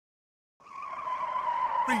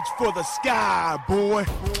Reach for the sky, boy.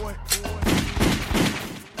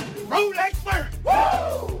 Rolex wearing.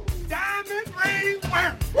 Woo! Diamond ring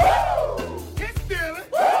wearing. Woo! Hit stealing.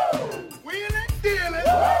 Woo! Wheeling dealing.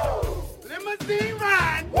 Woo! Limousine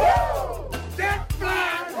riding. Woo! Jet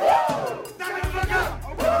flying. Woo! Stuck in the gun.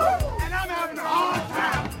 Woo! And I'm having a hard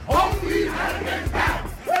time. Only having a good time.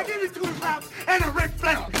 Now give me 2 rounds and a Ric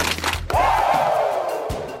Flair.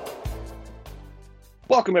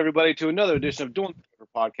 Welcome, everybody, to another edition of Doing the Favor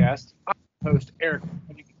Podcast. I'm your host, Eric.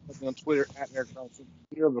 You can follow me on Twitter at Eric Carlson.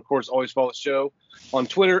 Of course, always follow the show on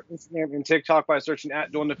Twitter, Instagram, and TikTok by searching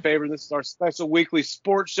at Doing the Favor. This is our special weekly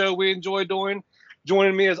sports show we enjoy doing.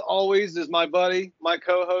 Joining me, as always, is my buddy, my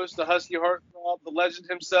co-host, the Husky Heartthrob, the legend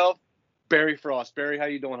himself, Barry Frost. Barry, how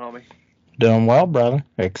you doing, homie? Doing well, brother.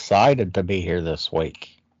 Excited to be here this week.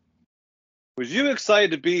 Was you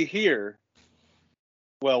excited to be here?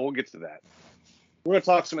 Well, we'll get to that. We're going to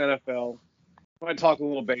talk some NFL. We're going to talk a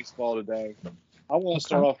little baseball today. I want to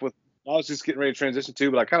start off with, I was just getting ready to transition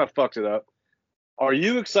to, but I kind of fucked it up. Are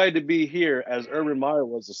you excited to be here as Urban Meyer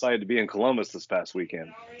was decided to be in Columbus this past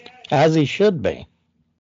weekend? As he should be.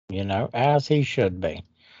 As he should be.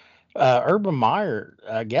 Urban Meyer,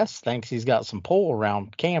 I guess, thinks he's got some pull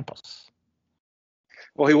around campus.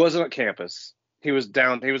 Well, he wasn't at campus. He was at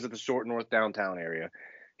the Short North downtown area.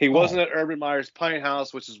 He wasn't at Urban Meyer's Pine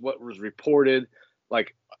House, which is what was reported.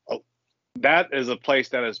 That is a place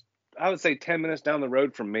that is, I would say, 10 minutes down the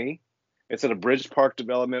road from me. It's at a Bridge Park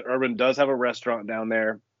development. Urban does have a restaurant down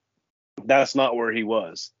there. That's not where he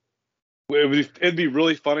was. It'd be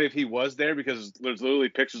really funny if he was there because there's literally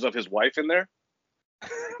pictures of his wife in there.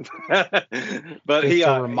 But he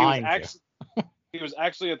was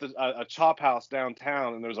actually at a chop house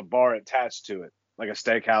downtown, and there's a bar attached to it, like a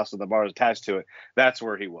steakhouse, and the bar is attached to it. That's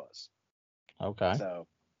where he was. Okay. So,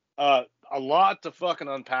 a lot to fucking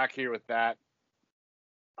unpack here with that.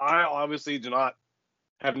 I obviously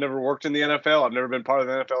have never worked in the NFL. I've never been part of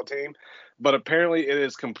the NFL team, but apparently it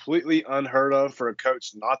is completely unheard of for a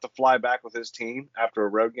coach not to fly back with his team after a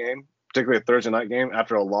road game, particularly a Thursday night game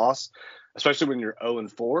after a loss, especially when you're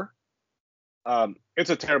 0-4.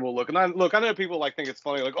 It's a terrible look. And I know people think it's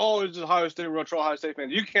funny, oh, it's just Ohio State, we're going to troll Ohio State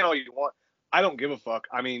fans. You can all you want. I don't give a fuck.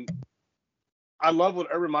 I mean, I love what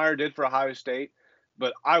Urban Meyer did for Ohio State,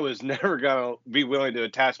 but I was never going to be willing to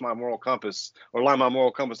attach my moral compass or line my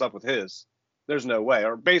moral compass up with his. There's no way,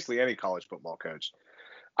 or basically any college football coach.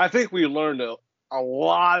 I think we learned a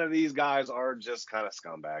lot of these guys are just kind of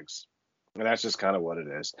scumbags. And that's just kind of what it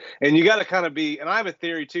is. And you got to kind of be, and I have a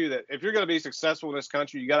theory too, that if you're going to be successful in this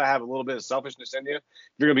country, you got to have a little bit of selfishness in you. If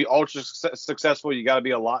you're going to be ultra successful, you got to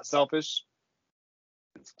be a lot selfish.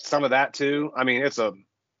 Some of that too. I mean,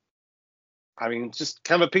 just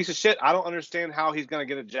kind of a piece of shit. I don't understand how he's going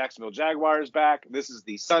to get a Jacksonville Jaguars back. This is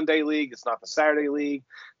the Sunday league. It's not the Saturday league.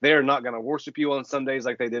 They're not going to worship you on Sundays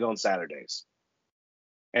like they did on Saturdays.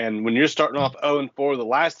 And when you're starting off 0-4, the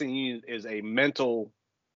last thing you need is a mental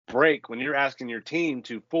break when you're asking your team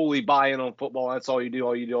to fully buy in on football. That's all you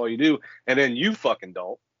do. And then you fucking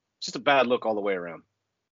don't. It's just a bad look all the way around.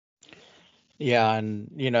 Yeah.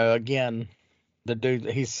 And, again, the dude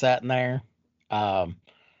that he's sitting there,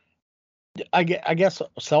 I guess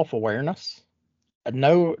self-awareness.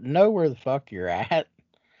 Know where the fuck you're at.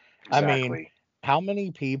 Exactly. I mean, how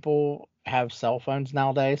many people have cell phones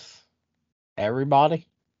nowadays? Everybody.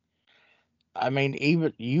 I mean,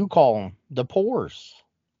 even you call them the poors.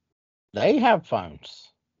 They have phones.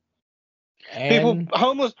 And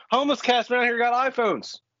people, homeless cats around here got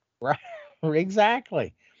iPhones. Right.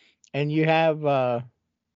 Exactly. And you have,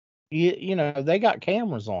 they got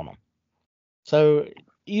cameras on them. So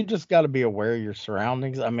you just got to be aware of your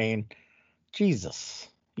surroundings. I mean, Jesus,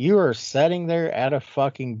 you are sitting there at a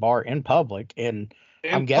fucking bar in public, and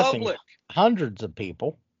I'm guessing hundreds of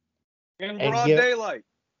people in broad daylight,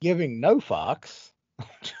 giving no fucks,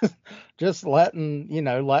 just letting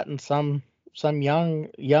some young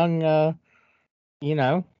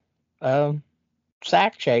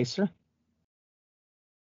sack chaser,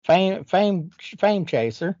 fame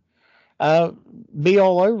chaser, be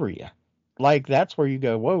all over you. That's where you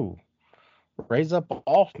go, whoa, raise up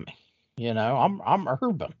off me. I'm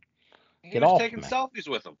Urban. Get off me. He was taking selfies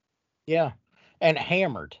with him. Yeah. And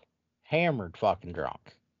hammered fucking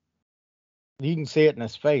drunk. You can see it in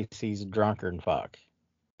his face. He's a drunkard and fuck.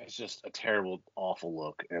 It's just a terrible, awful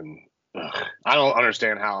look. And I don't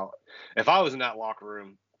understand how, if I was in that locker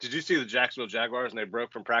room, did you see the Jacksonville Jaguars and they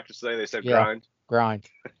broke from practice today? They said grind.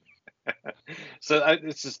 So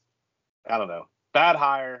it's just, I don't know. Bad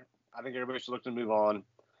hire. I think everybody should look to move on.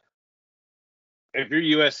 If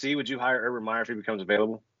you're USC, would you hire Urban Meyer if he becomes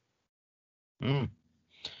available?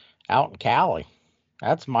 Out in Cali.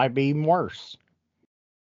 That's might be even worse.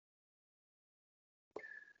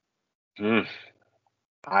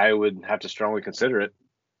 I would have to strongly consider it.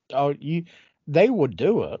 Oh, they would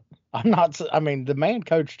do it. I'm not. I mean, the man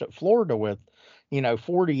coached at Florida with,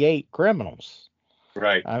 48 criminals.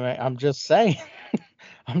 Right. I mean, I'm just saying.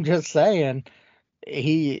 I'm just saying.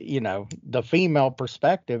 The female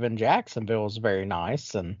perspective in Jacksonville is very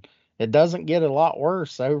nice, and it doesn't get a lot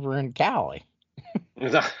worse over in Cali.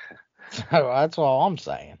 So that's all I'm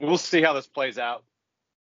saying. We'll see how this plays out.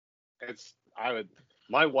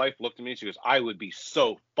 My wife looked at me, she goes, I would be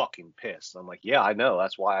so fucking pissed. I'm like, yeah, I know.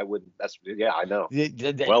 That's why I wouldn't. I know.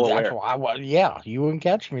 Well aware. That's why, yeah, you wouldn't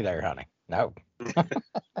catch me there, honey. No.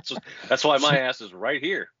 That's why my ass is right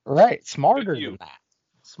here. Right. Smarter than that.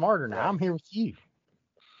 Smarter now. Right. I'm here with you.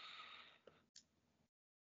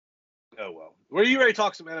 Oh, well. Were you ready to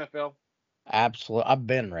talk some NFL? Absolutely. I've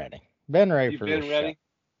been ready. Been ready for this. You've been ready?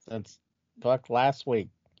 Since last week.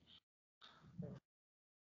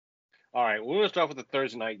 All right, we're going to start with the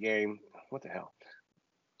Thursday night game. What the hell?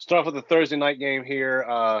 Start with the Thursday night game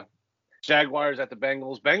here. Jaguars at the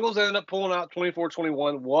Bengals. Bengals ended up pulling out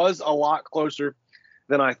 24-21. Was a lot closer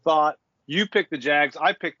than I thought. You picked the Jags.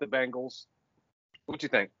 I picked the Bengals. What do you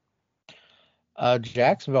think?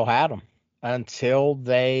 Jacksonville had them until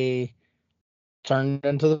they turned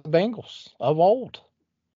into the Bengals of old.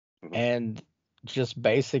 Mm-hmm. And just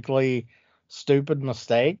basically stupid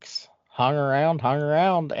mistakes. Hung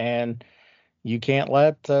around, and you can't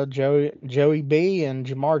let Joey B and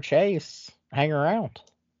Jamar Chase hang around.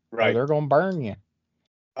 Right. They're going to burn you.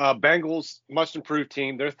 Bengals, much improved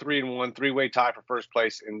team. They're 3-1, three-way tie for first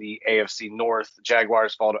place in the AFC North. The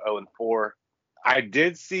Jaguars fall to 0-4. I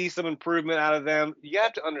did see some improvement out of them. You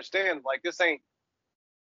have to understand,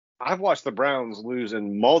 I've watched the Browns lose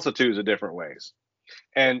in multitudes of different ways.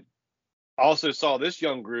 And also saw this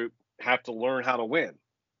young group have to learn how to win.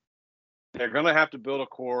 They're going to have to build a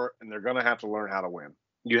core, and they're going to have to learn how to win.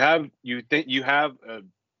 You think you have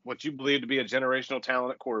what you believe to be a generational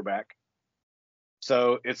talent at quarterback.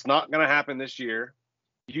 So it's not going to happen this year.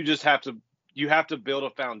 You just have to build a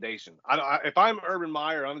foundation. If I'm Urban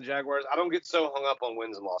Meyer on the Jaguars, I don't get so hung up on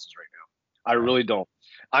wins and losses right now. I really don't.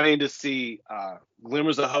 I need to see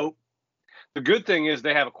glimmers of hope. The good thing is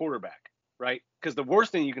they have a quarterback, right? Because the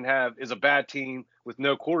worst thing you can have is a bad team with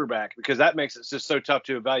no quarterback, because that makes it just so tough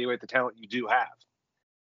to evaluate the talent you do have.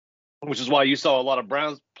 Which is why you saw a lot of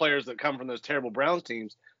Browns players that come from those terrible Browns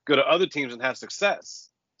teams go to other teams and have success,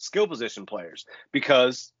 skill position players,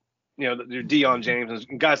 because they're Deion James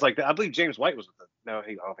and guys like that. I believe James White was with them. No,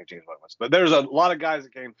 I don't think James White was. But there's a lot of guys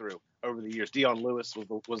that came through over the years. Deion Lewis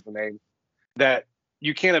was the name that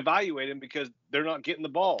you can't evaluate them because they're not getting the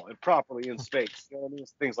ball properly in space. You know what I mean?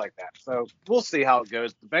 Things like that. So we'll see how it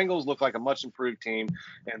goes. The Bengals look like a much improved team,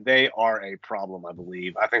 and they are a problem, I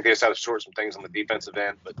believe. I think they just had to short some things on the defensive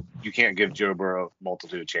end, but you can't give Joe Burrow a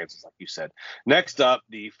multitude of chances, like you said. Next up,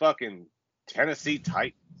 the fucking Tennessee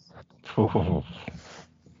Titans.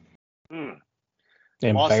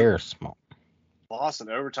 Embarrassment. Lost in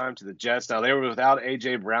overtime to the Jets. Now, they were without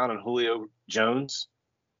A.J. Brown and Julio Jones.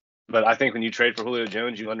 But I think when you trade for Julio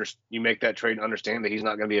Jones, you make that trade and understand that he's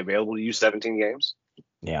not going to be available to you 17 games.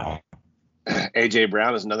 Yeah. A.J.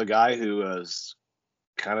 Brown is another guy who has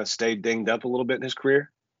kind of stayed dinged up a little bit in his career.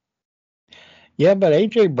 Yeah, but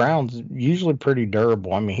A.J. Brown's usually pretty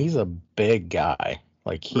durable. I mean, he's a big guy.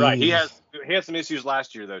 Right. He had some issues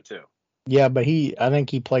last year, though, too. Yeah, but I think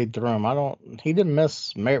he played through them. He didn't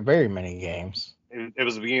miss very many games. It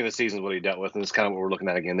was the beginning of the season what he dealt with, and it's kind of what we're looking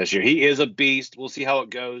at again this year. He is a beast. We'll see how it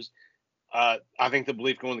goes. I think the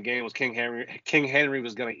belief going in the game was King Henry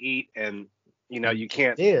was going to eat, and you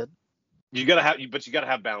can't. Did. You got to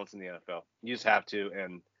have balance in the NFL. You just have to.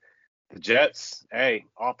 And the Jets, hey,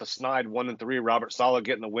 off the snide 1-3, Robert Saleh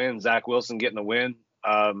getting the win, Zach Wilson getting the win.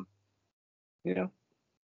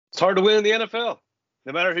 It's hard to win in the NFL,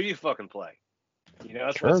 no matter who you fucking play.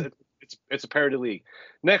 It's a parity league.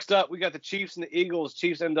 Next up, we got the Chiefs and the Eagles.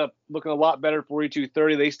 Chiefs end up looking a lot better,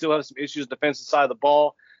 42-30. They still have some issues defensive side of the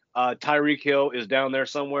ball. Tyreek Hill is down there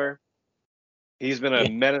somewhere. He's been a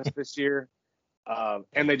menace this year.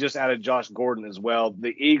 And they just added Josh Gordon as well.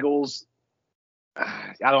 The Eagles,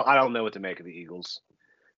 I don't know what to make of the Eagles.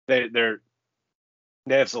 They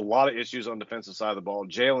have a lot of issues on the defensive side of the ball.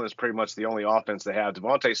 Jalen is pretty much the only offense they have.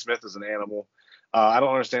 Devontae Smith is an animal. I don't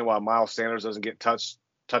understand why Miles Sanders doesn't get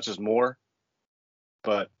touches more,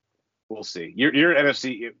 but we'll see. You're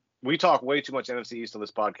NFC. We talk way too much NFC East on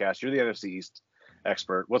this podcast. You're the NFC East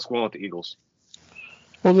expert. What's going on with the Eagles?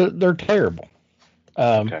 Well, they're terrible.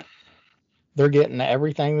 Okay. They're getting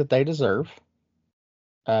everything that they deserve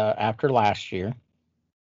after last year.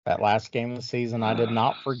 That last game of the season, I did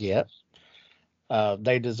not forget.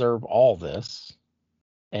 They deserve all this,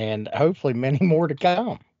 and hopefully many more to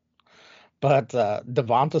come. But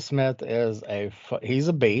Devonta Smith is he's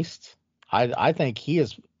a beast. I think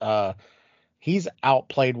he's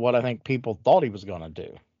outplayed what I think people thought he was going to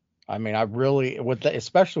do. I mean, I really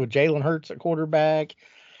especially with Jalen Hurts at quarterback,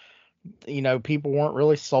 people weren't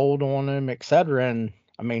really sold on him, etc. And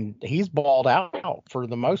I mean, he's balled out for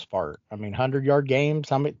the most part. I mean, 100-yard games,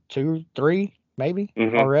 how many, 2, 3 maybe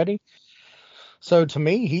already. So to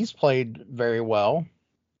me, he's played very well.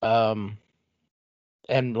 And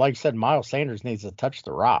like I said, Miles Sanders needs to touch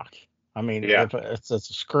the rock. I mean, if it's a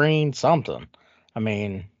screen, something. I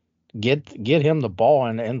mean, get him the ball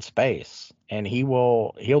in space, and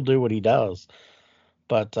he'll do what he does.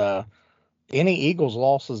 But any Eagles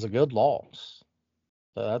loss is a good loss.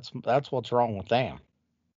 So that's what's wrong with them.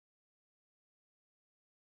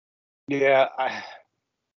 Yeah,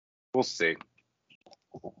 we'll see.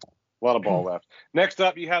 A lot of ball left. Next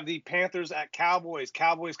up, you have the Panthers at Cowboys.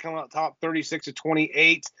 Cowboys coming out top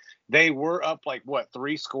 36-28. They were up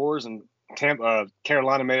 3 scores, and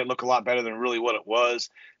Carolina made it look a lot better than really what it was.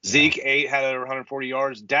 Zeke had over 140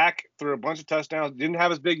 yards. Dak threw a bunch of touchdowns. Didn't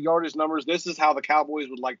have as big yardage numbers. This is how the Cowboys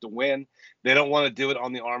would like to win. They don't want to do it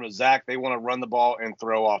on the arm of Zach. They want to run the ball and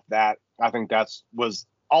throw off that. I think was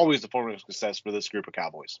always the formula of success for this group of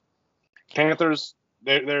Cowboys. Panthers,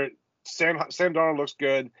 they're Sam Darnold looks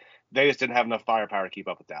good. They just didn't have enough firepower to keep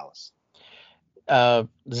up with Dallas.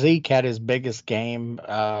 Zeke had his biggest game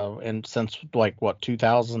since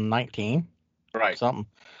 2019, right?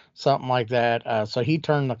 Something like that. So he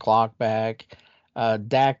turned the clock back.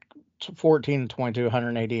 Dak 14-22,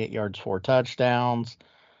 188 yards, 4 touchdowns.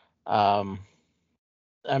 I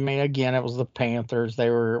mean, again, it was the Panthers. They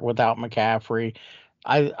were without McCaffrey.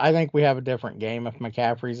 I think we have a different game if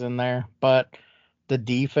McCaffrey's in there, but the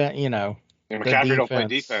defense, McCaffrey don't play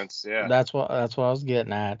defense. Yeah, that's what I was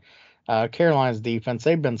getting at. Carolina's defense,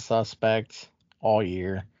 they've been suspect all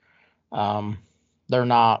year. They're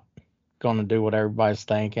not going to do what everybody's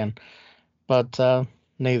thinking, but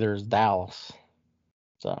neither is Dallas.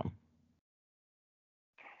 So,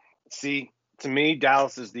 see, to me,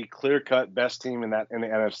 Dallas is the clear-cut best team in the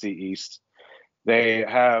NFC East. They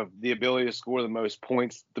have the ability to score the most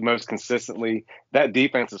points, the most consistently. That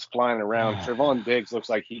defense is flying around. Trevon Diggs looks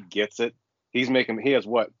like he gets it. He has 5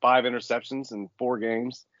 interceptions in 4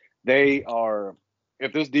 games.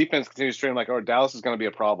 If this defense continues to train Dallas is going to be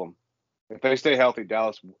a problem. If they stay healthy,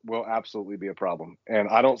 Dallas will absolutely be a problem. And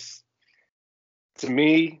to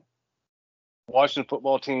me, Washington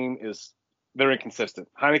football team they're inconsistent.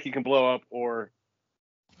 Heineke can blow up or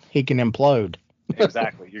he can implode.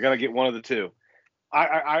 Exactly. You're going to get one of the two.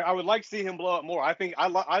 I would like to see him blow up more. I think I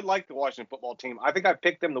like the Washington football team. I think I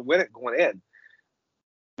picked them to win it going in.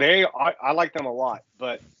 I like them a lot,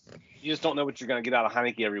 but you just don't know what you're going to get out of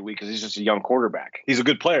Heineke every week because he's just a young quarterback. He's a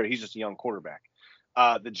good player. He's just a young quarterback.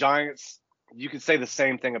 The Giants, you could say the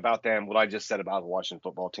same thing about them, what I just said about the Washington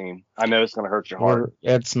football team. I know it's going to hurt your heart.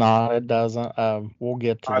 It's not. It doesn't. We'll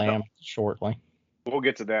get to them shortly. We'll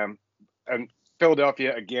get to them. And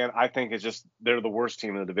Philadelphia, again, I think they're the worst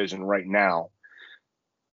team in the division right now.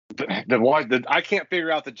 I can't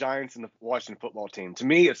figure out the Giants and the Washington football team. To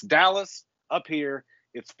me, it's Dallas up here.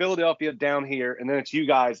 It's Philadelphia down here, and then it's you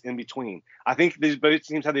guys in between. I think these both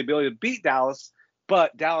teams have the ability to beat Dallas,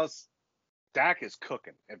 but Dak is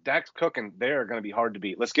cooking. If Dak's cooking, they're going to be hard to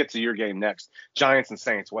beat. Let's get to your game next. Giants and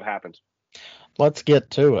Saints, what happened? Let's get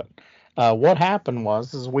to it. What happened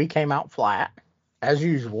was we came out flat, as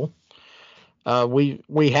usual.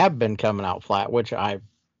 We have been coming out flat, which I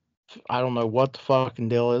don't know what the fucking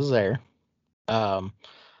deal is there.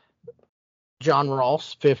 John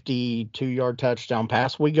Ross, 52-yard touchdown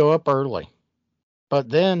pass. We go up early. But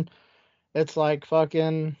then it's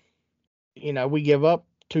fucking, we give up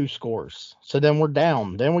 2 scores. So then we're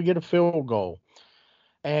down. Then we get a field goal.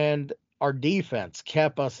 And our defense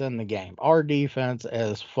kept us in the game. Our defense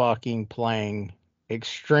is fucking playing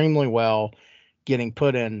extremely well, getting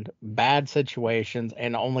put in bad situations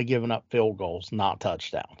and only giving up field goals, not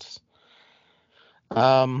touchdowns. It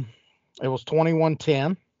was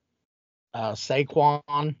 21-10.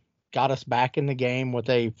 Saquon got us back in the game with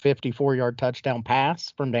a 54-yard touchdown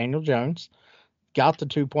pass from Daniel Jones. Got the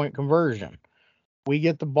 2-point conversion. We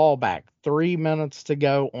get the ball back. 3 minutes to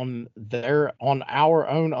go on our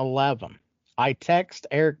own 11. I text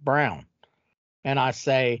Eric Brown and I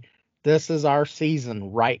say, this is our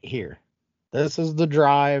season right here. This is the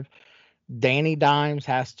drive. Danny Dimes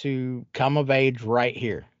has to come of age right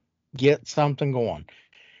here. Get something going.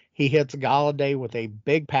 He hits Golladay with a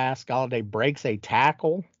big pass. Golladay breaks a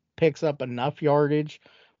tackle, picks up enough yardage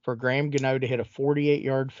for Graham Gano to hit a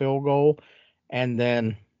 48-yard field goal, and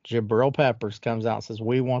then Jabril Peppers comes out and says,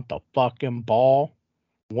 "We want the fucking ball,"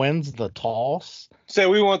 wins the toss, Say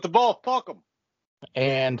we want the ball, fuck them.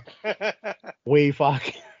 and we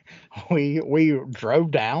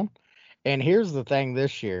drove down. And here's the thing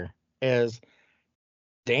this year is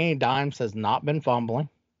Danny Dimes has not been fumbling.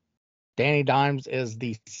 Danny Dimes is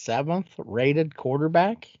the 7th rated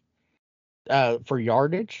quarterback for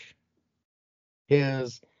yardage.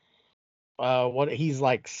 He's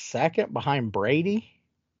like second behind Brady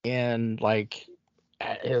in like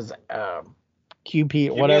his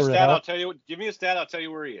QP, whatever the hell. Give me a stat, I'll tell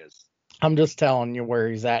you where he is. I'm just telling you where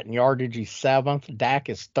he's at in yardage. He's 7th. Dak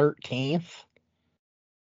is 13th.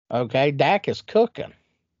 Okay, Dak is cooking,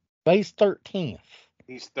 but he's 13th.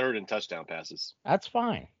 He's 3rd in touchdown passes. That's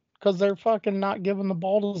fine, because they're fucking not giving the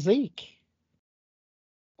ball to Zeke.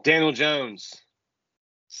 Daniel Jones,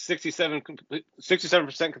 67%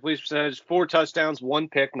 completion percentage, 4 touchdowns, 1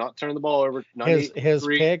 pick, not turning the ball over. His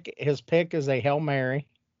pick is a Hail Mary.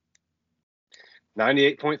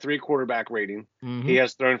 98.3 quarterback rating. Mm-hmm. He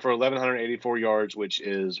has thrown for 1,184 yards, which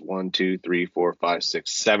is 7th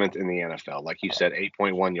in the NFL. Like you said,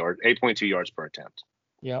 8.2 yards per attempt.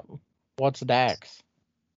 Yep. What's Dak's?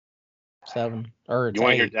 7 or it's you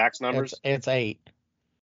want to 8. hear Dak's numbers? It's 8.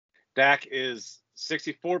 Dak is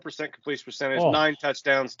 64% completion percentage, 9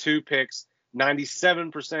 touchdowns, 2 picks,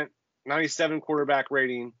 97 quarterback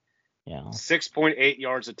rating. Yeah. 6.8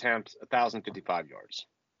 yards attempt, 1,055 yards.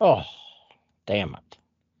 Oh, damn it.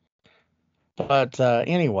 But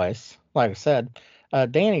anyways, like I said,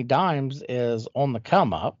 Danny Dimes is on the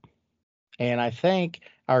come up, and I think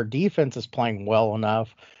our defense is playing well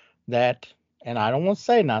enough that, and I don't want to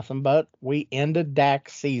say nothing, but we ended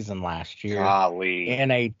Dak's season last year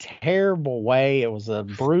in a terrible way. It was a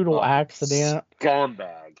brutal accident.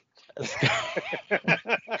 Scumbag.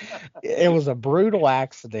 It was a brutal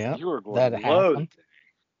accident that happened.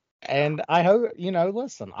 And I hope,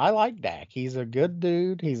 listen, I like Dak. He's a good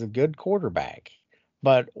dude. He's a good quarterback.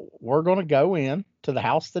 But we're going to go in to the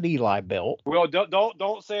house that Eli built. Well,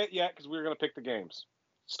 don't say it yet, because we're going to pick the games.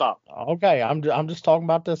 Stop. Okay, I'm just talking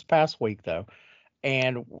about this past week though,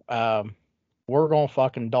 and we're going to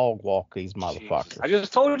fucking dog walk these motherfuckers. Jesus. I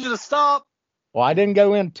just told you to stop. Well, I didn't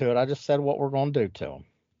go into it. I just said what we're going to do to them.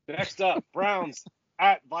 Next up, Browns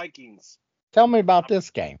at Vikings. Tell me about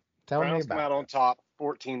this game. Browns come out on top,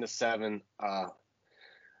 14-7.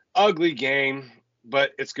 Ugly game,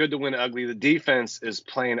 but it's good to win ugly. The defense is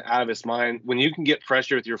playing out of its mind. When you can get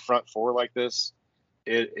pressure with your front four like this,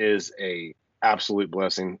 it is a absolute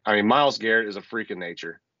blessing. I mean, Myles Garrett is a freak of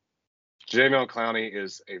nature. Jadeveon Clowney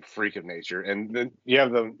is a freak of nature. And then you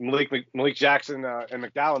have the Malik Jackson and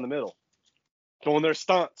McDowell in the middle doing their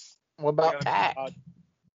stunts. What about Tack?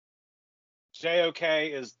 JOK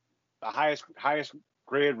is the highest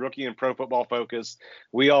graded rookie in Pro Football Focus.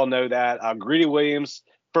 We all know that. Greedy Williams,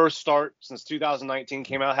 first start since 2019,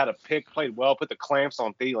 came out, had a pick, played well, put the clamps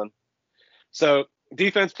on Thielen. So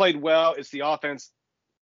defense played well. It's the offense.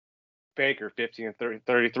 Baker,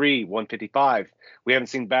 15-33, 155. We haven't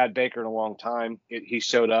seen bad Baker in a long time. He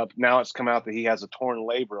showed up. Now it's come out that he has a torn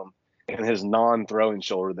labrum in his non-throwing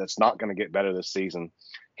shoulder that's not going to get better this season.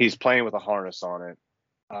 He's playing with a harness on it.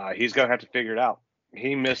 He's going to have to figure it out.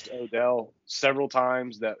 He missed Odell several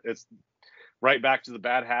times. That it's right back to the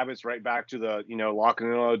bad habits, right back to the, locking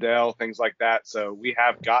in Odell, things like that. So we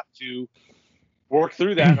have got to work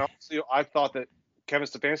through that. And honestly, I thought that Kevin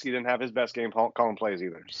Stefanski didn't have his best game calling plays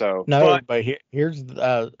either. So but here's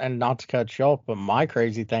and not to cut you off, but my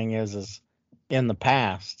crazy thing is in the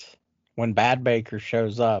past when Bad Baker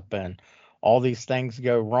shows up and all these things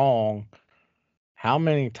go wrong, how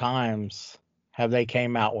many times have they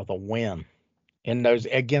came out with a win in those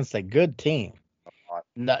against a good team?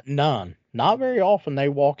 None. Not very often they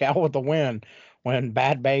walk out with a win when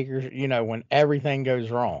Bad Baker, when everything goes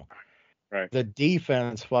wrong. Right. The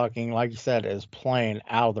defense fucking, like you said, is playing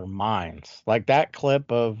out of their minds. Like that clip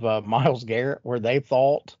of Myles Garrett where they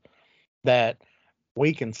thought that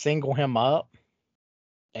we can single him up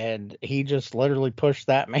and he just literally pushed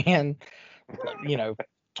that man,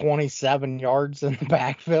 27 yards in the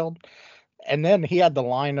backfield. And then he had the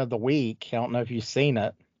line of the week. I don't know if you've seen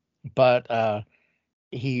it, but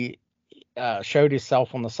he showed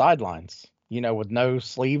himself on the sidelines, with no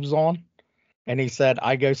sleeves on. And he said,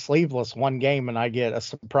 I go sleeveless one game and I get a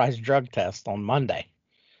surprise drug test on Monday.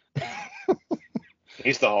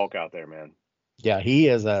 He's the Hulk out there, man. Yeah, he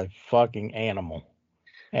is a fucking animal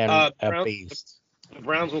and a beast. The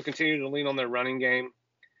Browns will continue to lean on their running game.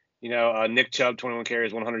 Nick Chubb, 21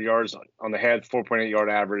 carries, 100 yards on the head, 4.8 yard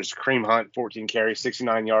average. Kareem Hunt, 14 carries,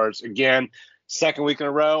 69 yards. Again, Second week in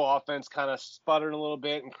a row, offense kind of sputtered a little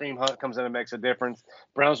bit, and Kareem Hunt comes in and makes a difference.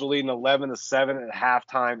 Browns were leading 11-7 at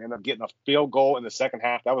halftime, ended up getting a field goal in the second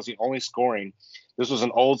half. That was the only scoring. This was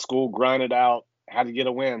an old school, grinded out, had to get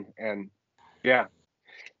a win, and yeah,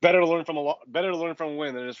 better to learn from a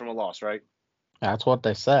win than it is from a loss, right? That's what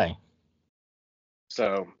they say.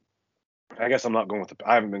 So, I guess I'm not going with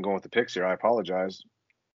I haven't been going with the picks here. I apologize,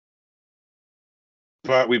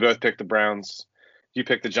 but we both picked the Browns. You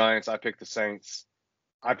picked the Giants. I picked the Saints.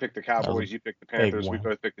 I picked the Cowboys. You picked the Panthers. We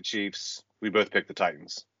both picked the Chiefs. We both picked the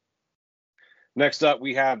Titans. Next up,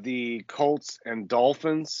 we have the Colts and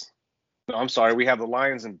Dolphins. No, I'm sorry. We have the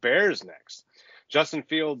Lions and Bears next. Justin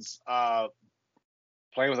Fields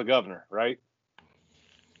playing with a governor, right?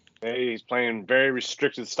 He's playing very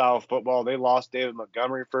restricted style of football. They lost David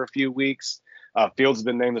Montgomery for a few weeks. Fields has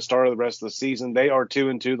been named the starter the rest of the season. They are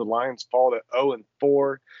 2-2. The Lions fall to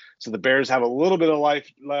 0-4. So the Bears have a little bit of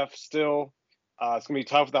life left still. It's going to be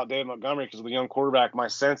tough without David Montgomery because of the young quarterback. My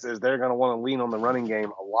sense is they're going to want to lean on the running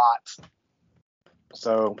game a lot.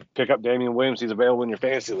 So pick up Damian Williams. He's available in your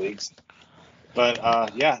fantasy leagues. But,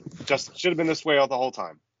 yeah, just should have been this way all the whole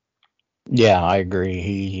time. Yeah, I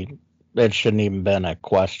agree. It shouldn't even been a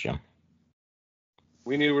question.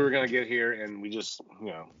 We knew we were going to get here, and we just,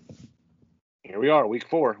 here we are, week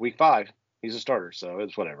 5. He's a starter, so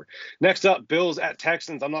it's whatever. Next up, Bills at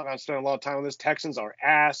Texans. I'm not going to spend a lot of time on this. Texans are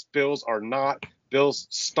ass. Bills are not. Bills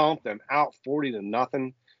stomped them out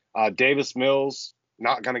 40-0. Davis Mills,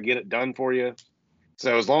 not going to get it done for you.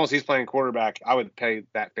 So as long as he's playing quarterback, I would pay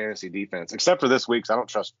that fantasy defense, except for this week, 'cause I don't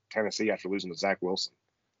trust Tennessee after losing to Zach Wilson.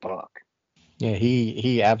 Fuck. Yeah,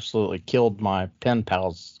 he absolutely killed my pen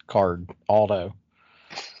pals card auto.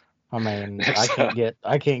 I mean,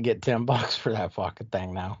 I can't get $10 for that fucking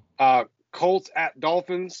thing now. Colts at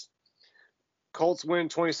Dolphins. Colts win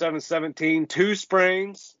 27-17. 2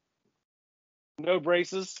 sprains, no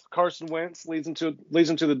braces. Carson Wentz leads them to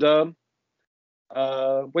the dub.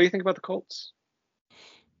 What do you think about the Colts?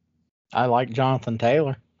 I like Jonathan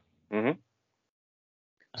Taylor.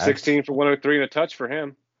 16 for 103 and a touch for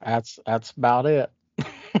him. That's about it.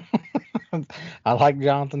 I like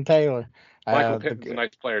Jonathan Taylor. Michael Pittman's a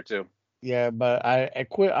nice player too. Yeah, but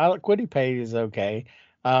Quiddy Pay is okay.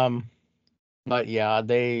 But yeah,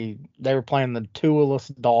 they were playing the Tua-less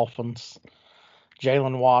Dolphins.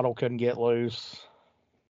 Jalen Waddle couldn't get loose.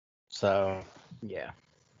 So yeah.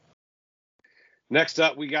 Next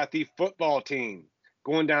up, we got the football team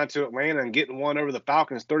going down to Atlanta and getting one over the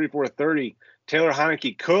Falcons, 34-30. Taylor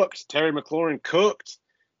Heineke cooked. Terry McLaurin cooked.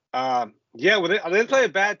 Yeah, when they play a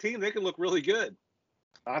bad team, they can look really good.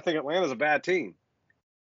 I think Atlanta's a bad team.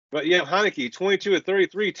 But yeah, Heineke, 22 of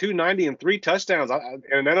 33, 290 and 3 touchdowns. In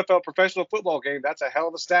an NFL professional football game, that's a hell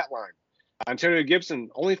of a stat line. Antonio Gibson,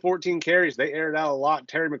 only 14 carries. They aired out a lot.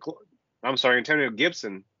 Antonio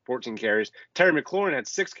Gibson, 14 carries. Terry McLaurin had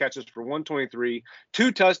 6 catches for 123,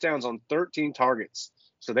 2 touchdowns on 13 targets.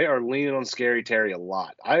 So they are leaning on Scary Terry a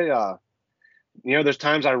lot. There's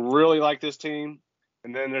times I really like this team,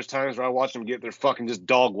 and then there's times where I watch them get their fucking just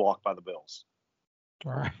dog walked by the Bills.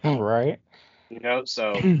 Right.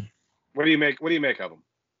 So what do you make of him?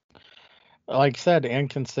 Like I said,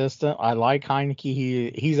 inconsistent. I like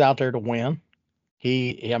Heineke. He's out there to win.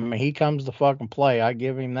 He comes to fucking play. I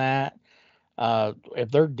give him that. If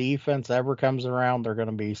their defense ever comes around, they're going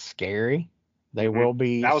to be scary. They will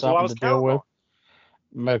be something to deal with.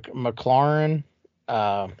 McLaurin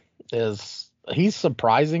he's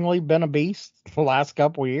surprisingly been a beast the last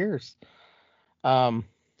couple of years.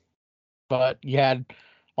 But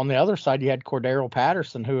on the other side, you had Cordero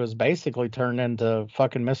Patterson, who has basically turned into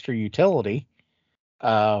fucking Mr. Utility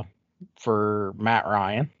for Matt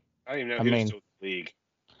Ryan. I don't even know who's still in the league.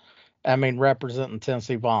 I mean, representing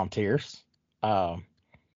Tennessee Volunteers.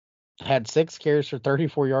 Had 6 carries for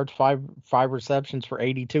 34 yards, 5 receptions for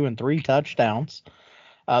 82 and 3 touchdowns.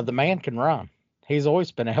 The man can run. He's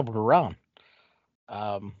always been able to run.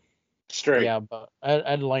 Straight. Yeah, but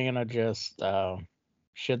Atlanta just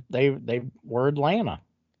they were Atlanta.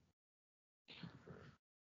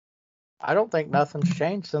 I don't think nothing's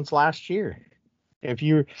changed since last year. If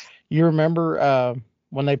you remember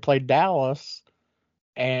when they played Dallas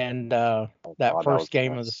and first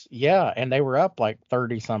game was and they were up like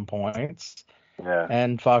 30 some points. Yeah.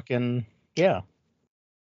 And fucking yeah.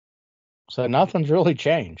 So nothing's really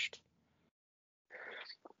changed.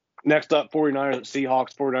 Next up, 49ers at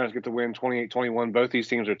Seahawks. 49ers get the win 28-21. Both these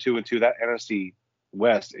teams are 2-2. That NFC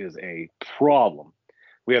West is a problem.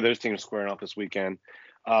 We have those teams squaring off this weekend.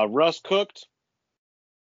 Russ cooked.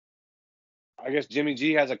 I guess Jimmy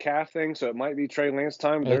G has a calf thing, so it might be Trey Lance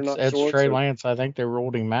time. They're not sure. It's Trey Lance. I think they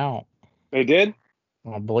ruled him out. They did?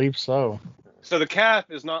 I believe so. So the calf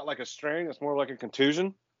is not like a strain; it's more like a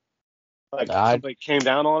contusion. Like I somebody came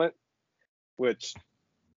down on it, which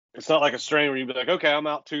it's not like a strain where you'd be like, okay, I'm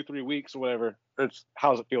out 2-3 weeks or whatever. It's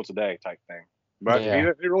how does it feel today type thing. But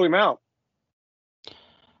Yeah. he ruled him out.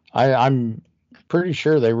 I'm pretty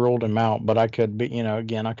sure they ruled him out, but I could be,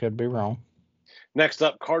 again, I could be wrong. Next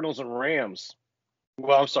up, Cardinals and Rams.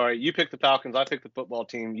 Well, I'm sorry. You picked the Falcons. I picked the football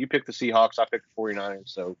team. You picked the Seahawks. I picked the 49ers.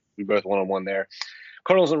 So we both 1-on-1 there.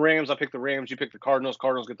 Cardinals and Rams. I picked the Rams. You picked the Cardinals.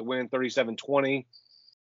 Cardinals get the win, 37-20.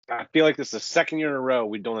 I feel like this is the second year in a row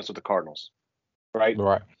we've done this with the Cardinals, right?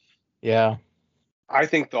 Right. Yeah. I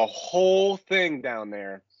think the whole thing down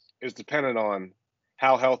there is dependent on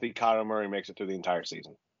how healthy Kyler Murray makes it through the entire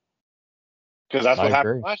season. Because that's I what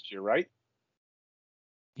happened agree. last year, right?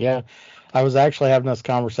 Yeah. I was actually having this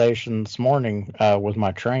conversation this morning with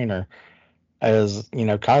my trainer as,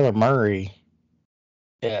 Kyler Murray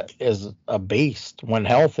is a beast when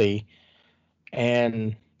healthy,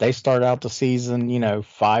 and they start out the season, 5-1,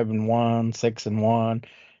 6-1,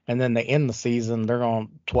 and then they end the season, they're on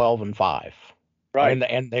 12-5. Right.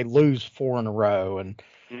 And they lose 4 in a row, and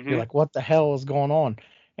you're like, what the hell is going on?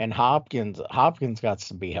 And Hopkins got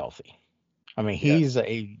to be healthy. I mean, Yes.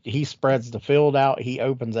 he spreads the field out. He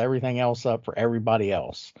opens everything else up for everybody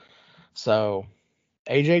else. So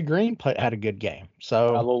AJ Green had a good game. So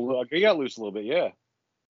He got loose a little bit, yeah.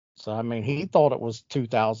 So I mean, he thought it was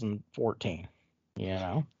 2014.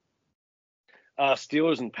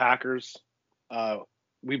 Steelers and Packers.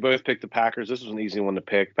 We both picked the Packers. This was an easy one to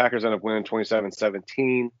pick. Packers end up winning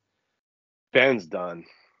 27-17. Ben's done.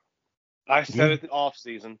 I said at the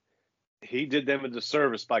offseason, he did them a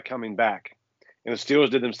disservice by coming back. And the Steelers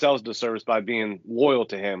did themselves a disservice by being loyal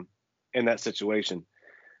to him in that situation.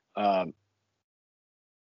 One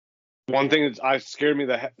thing that scared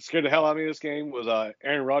the hell out of me this game was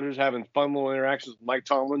Aaron Rodgers having fun little interactions with Mike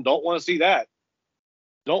Tomlin. Don't want to see that.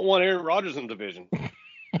 Don't want Aaron Rodgers in the division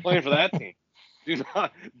playing for that team.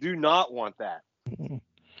 Do not want that.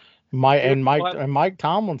 Mike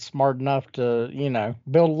Tomlin's smart enough to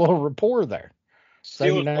build a little rapport there. So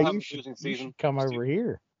Steelers you should come over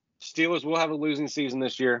here. Steelers will have a losing season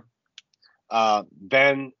this year.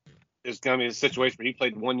 Ben is going to be a situation where he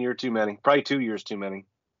played 1 year too many, probably 2 years too many.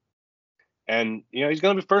 And, he's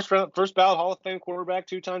going to be first ballot Hall of Fame quarterback,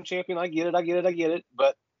 2-time champion. I get it.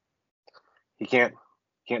 But he can't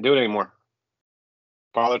do it anymore.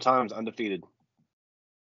 Father Time's undefeated.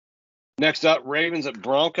 Next up, Ravens at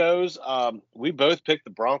Broncos. We both picked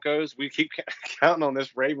the Broncos. We keep counting on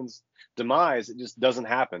this Ravens demise. It just doesn't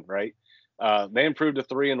happen, right? They improved to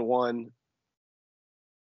 3-1.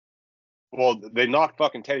 Well, they knocked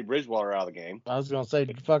fucking Teddy Bridgewater out of the game. I was gonna say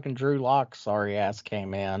fucking Drew Lock sorry ass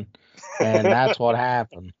came in, and that's what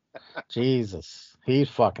happened. Jesus, he's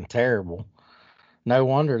fucking terrible. No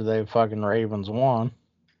wonder the fucking Ravens won.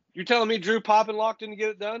 You're telling me Drew Pop and Lock didn't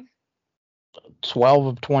get it done? 12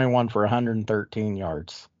 of 21 for 113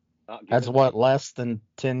 yards. That's what, less than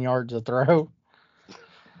 10 yards a throw?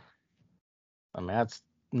 I mean, that's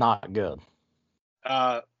not good.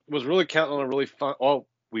 Was really counting on a really fun. Oh,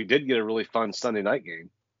 we did get a really fun Sunday night game.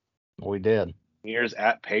 We did. Here's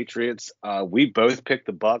at Patriots. We both picked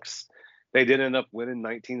the Bucks. They did end up winning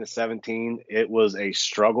 19-17. It was a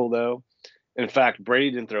struggle, though. In fact,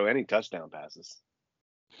 Brady didn't throw any touchdown passes.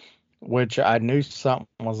 Which I knew something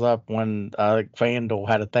was up when FanDuel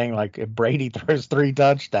had a thing like, if Brady throws 3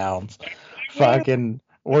 touchdowns, fucking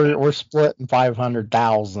we're splitting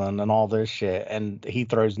 500,000 and all this shit, and he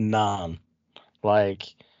throws none.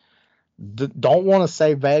 Like, don't want to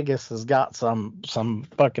say Vegas has got some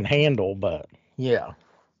fucking handle, but yeah.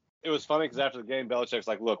 It was funny because after the game, Belichick's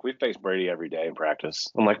like, "Look, we face Brady every day in practice."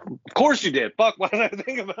 I'm like, "Of course you did. Fuck, why did I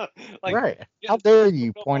think about like?" Right? How dare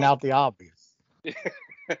you point out the obvious?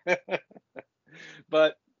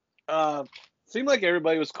 But seemed like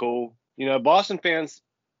everybody was cool. Boston fans,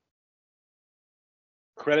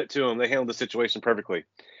 credit to them, they handled the situation perfectly.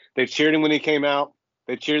 They cheered him when he came out.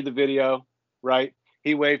 They cheered the video, right?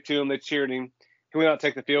 He waved to him. They cheered him. He went out to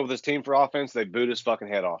take the field with his team for offense. They booed his fucking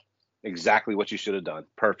head off. Exactly what you should have done.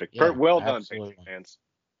 Perfect. Yeah, well absolutely. done, Patriot fans.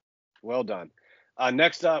 Well done.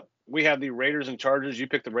 Next up, we have the Raiders and Chargers. You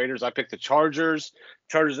picked the Raiders. I picked the Chargers.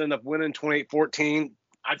 Chargers end up winning 28-14.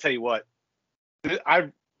 I tell you what,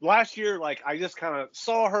 last year, I just kind of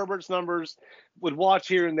saw Herbert's numbers, would watch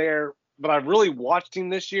here and there, but I really watched him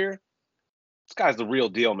this year. This guy's the real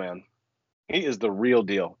deal, man. He is the real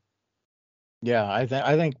deal. Yeah, I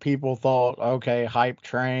think people thought, okay, hype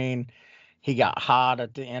train. He got hot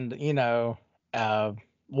at the end,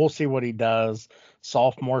 we'll see what he does.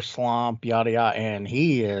 Sophomore slump, yada yada, and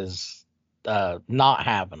he is not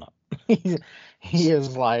having it. He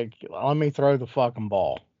is like, let me throw the fucking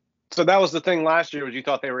ball. So that was the thing last year was you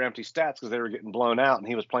thought they were empty stats because they were getting blown out and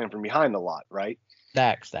he was playing from behind a lot, right?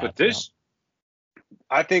 Dak stats. But this,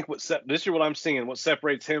 I think this year what I'm seeing, what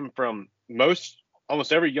separates him from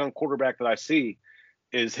almost every young quarterback that I see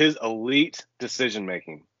is his elite decision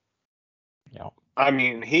making. Yeah. I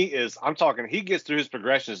mean, he gets through his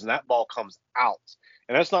progressions and that ball comes out.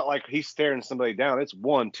 And that's not like he's staring somebody down. It's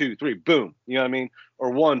 1, 2, 3, boom. You know what I mean?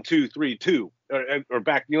 Or 1, 2, 3, 2, or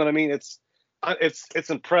back. You know what I mean? It's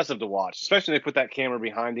impressive to watch, especially when they put that camera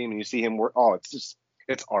behind him and you see him work. Oh, it's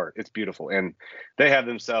art. It's beautiful. And they have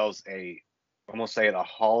themselves I'm going to say it, a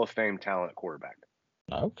Hall of Fame talent quarterback.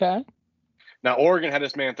 Okay. Now, Oregon had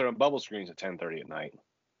this man throwing bubble screens at 10:30 at night.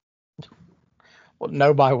 Well,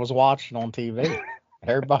 nobody was watching on TV.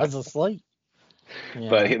 Everybody's asleep. Yeah.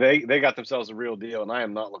 But they got themselves a real deal, and I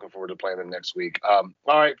am not looking forward to playing them next week. All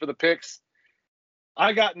right, for the picks,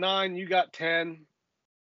 I got 9, you got 10.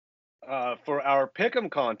 For our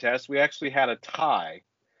pick'em contest, we actually had a tie.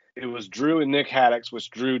 It was Drew and Nick Haddix,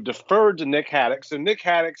 which Drew deferred to Nick Haddix. So Nick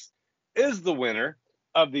Haddix is the winner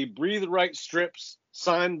of the Breathe Right strips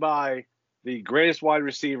signed by the greatest wide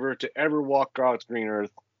receiver to ever walk God's green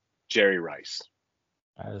earth, Jerry Rice.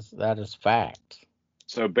 That is fact.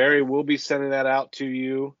 So Barry will be sending that out to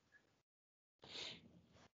you. Yep.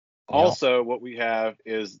 Also, what we have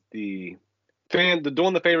is the Doing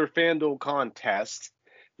the Favor FanDuel contest,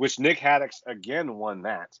 which Nick Haddix again won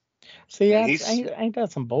that. See, ain't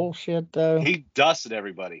that some bullshit though? He dusted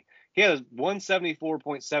everybody. He had a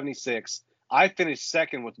 174.76. I finished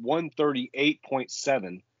second with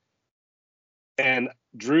 138.7. And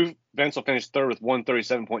Drew Bensel finished third with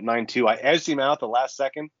 137.92. I edged him out the last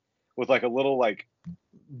second with like a little like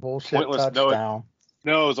bullshit touchdown.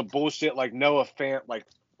 No, it was a bullshit like Noah Fant like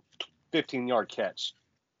 15-yard catch.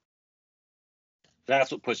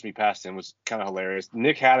 That's what pushed me past him. It was kind of hilarious.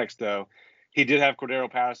 Nick Haddix, though, he did have Cordero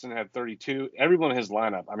Patterson, had 32. Everyone in his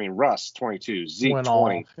lineup. I mean, Russ, 22. Zeke, went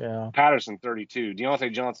 20. Off, yeah. Patterson, 32.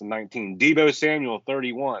 Deontay Johnson, 19. Deebo Samuel,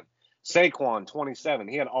 31. Saquon, 27.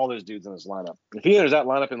 He had all those dudes in his lineup. If he enters that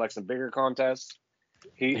lineup in like some bigger contests,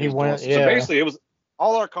 he went. Yeah. So basically, it was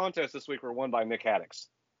all our contests this week were won by Nick Haddix.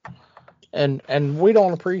 And we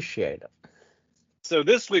don't appreciate it. So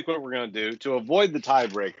this week, what we're going to do to avoid the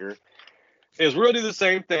tiebreaker is we're going to do the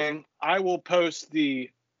same thing. I will post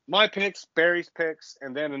my picks, Barry's picks,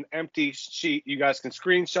 and then an empty sheet. You guys can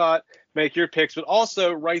screenshot, make your picks, but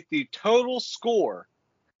also write the total score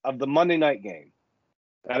of the Monday night game.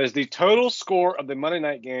 That is the total score of the Monday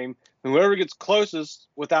night game. Whoever gets closest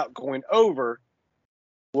without going over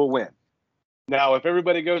will win. Now, if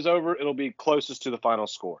everybody goes over, it'll be closest to the final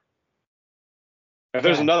score. If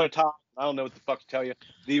there's another tie, I don't know what the fuck to tell you.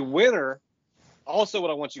 The winner, also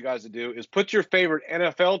what I want you guys to do is put your favorite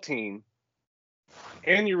NFL team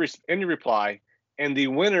in your reply, and the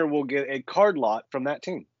winner will get a card lot from that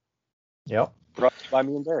team. Yep. Brought by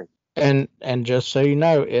me and Barry. And just so you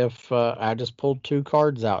know, if I just pulled 2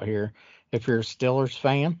 cards out here, if you're a Steelers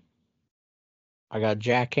fan, I got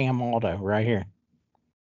Jack Ham Auto right here.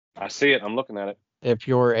 I see it. I'm looking at it. If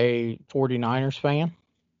you're a 49ers fan,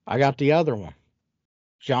 I got the other one,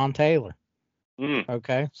 John Taylor.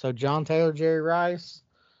 Okay, so John Taylor, Jerry Rice,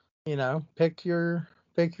 pick your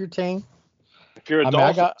team. If you're a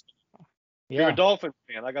Dolphin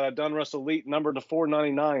fan, I got a Donruss Elite number to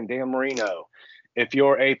 499, Dan Marino. If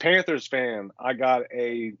you're a Panthers fan, I got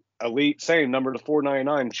a Elite same number to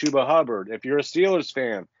 499, Chuba Hubbard. If you're a Steelers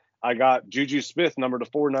fan, I got Juju Smith number to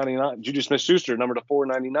 499, Juju Smith-Schuster number to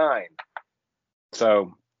 499.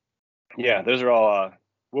 So, yeah, those are all.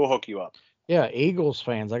 We'll hook you up. Yeah, Eagles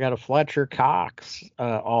fans, I got a Fletcher Cox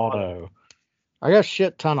auto. I got a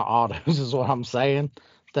shit ton of autos, is what I'm saying.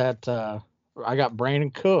 That I got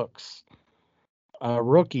Brandon Cooks,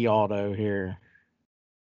 rookie auto here.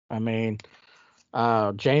 I mean,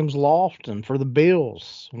 James Lofton for the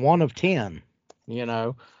Bills, 1 of 10.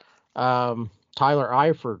 Tyler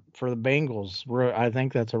Eifert for the Bengals. I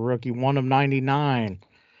think that's a rookie, 1 of 99.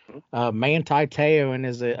 Manti Te'o and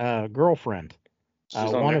his girlfriend,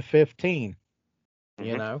 1 of 15.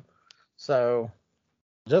 So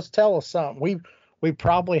just tell us something. We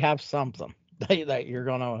probably have something that you're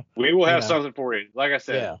gonna. We will have something for you. Like I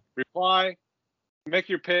said, reply, make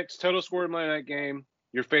your picks, total score of Monday night game,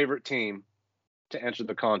 your favorite team to enter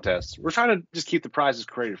the contest. We're trying to just keep the prizes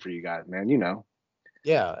created for you guys, man.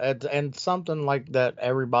 Yeah, and something like that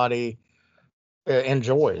everybody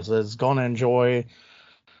enjoys, is going to enjoy,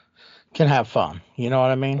 can have fun. You know what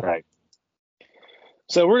I mean? Right.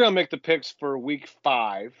 So we're going to make the picks for week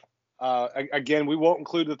 5. Again, we won't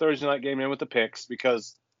include the Thursday night game in with the picks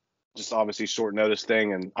because just obviously short notice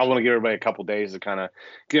thing, and I want to give everybody a couple days to kind of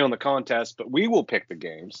get on the contest. But we will pick the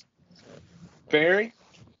games. Barry,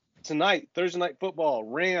 tonight, Thursday night football,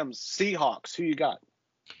 Rams, Seahawks. Who you got?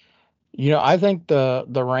 I think the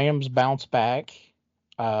Rams bounce back,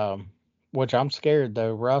 which I'm scared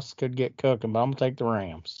though. Russ could get cooking, but I'm gonna take the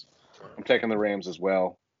Rams. I'm taking the Rams as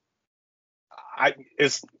well.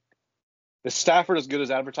 Is Stafford as good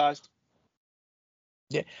as advertised?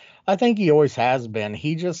 Yeah, I think he always has been.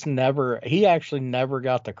 He actually never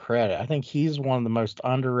got the credit. I think he's one of the most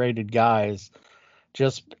underrated guys. You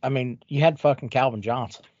had fucking Calvin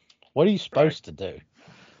Johnson. What are you supposed to do?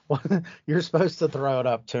 You're supposed to throw it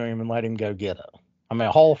up to him and let him go get it.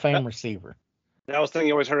 A Hall of Fame receiver. That was the thing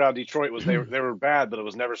you always heard out of Detroit was they were bad, but it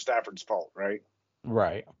was never Stafford's fault, right?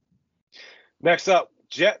 Right. Next up,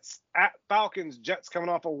 Jets at Falcons. Jets coming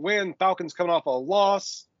off a win. Falcons coming off a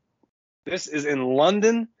loss. This is in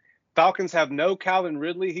London. Falcons have no Calvin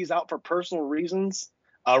Ridley. He's out for personal reasons.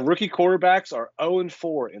 Rookie quarterbacks are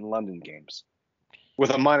 0-4 in London games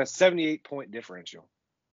with a minus 78-point differential.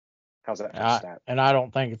 How's that for a stat? And I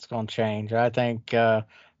don't think it's going to change. I think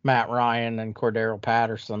Matt Ryan and Cordero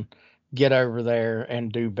Patterson get over there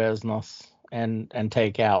and do business and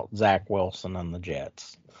take out Zach Wilson and the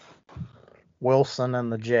Jets. Wilson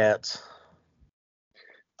and the Jets.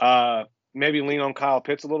 Maybe lean on Kyle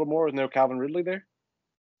Pitts a little more with no Calvin Ridley there?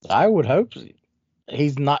 I would hope so.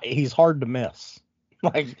 He's hard to miss.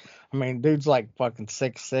 Dude's like fucking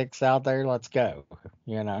 6'6" out there. Let's go.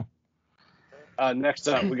 Next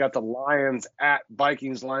up, we got the Lions at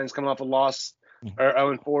Vikings. Lions coming off a loss, or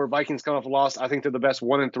 0-4. Vikings coming off a loss. I think they're the best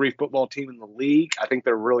 1-3 football team in the league. I think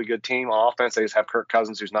they're a really good team. On offense, they just have Kirk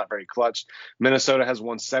Cousins, who's not very clutch. Minnesota has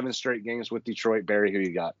won 7 straight games with Detroit. Barry, who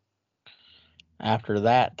you got? After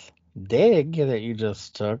that dig that you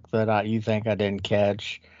just took that you think I didn't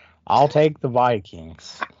catch, I'll take the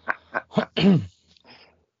Vikings.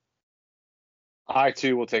 I,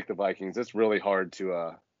 too, will take the Vikings. It's really hard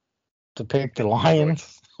to pick the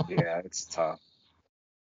Lions. Yeah, it's tough.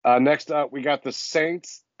 Next up, we got the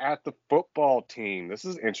Saints at the football team. This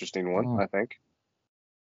is an interesting one, I think.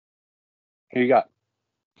 Who you got?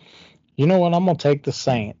 You know what? I'm going to take the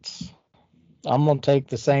Saints. I'm going to take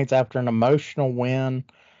the Saints after an emotional win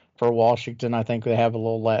for Washington. I think they have a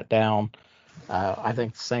little letdown. I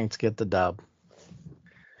think the Saints get the dub.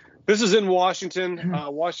 This is in Washington.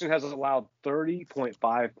 Washington has allowed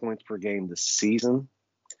 30.5 points per game this season.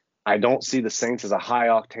 I don't see the Saints as a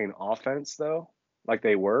high-octane offense, though, like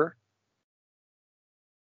they were.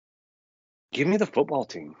 Give me the football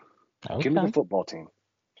team. Okay. Give me the football team.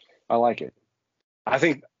 I like it. I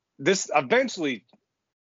think this Washington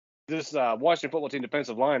football team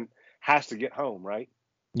defensive line has to get home, right?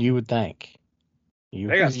 You would think. They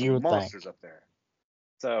got some monsters up there.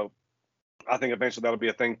 So I think eventually that'll be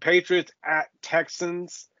a thing. Patriots at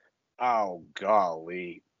Texans. Oh,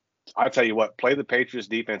 golly. I tell you what, play the Patriots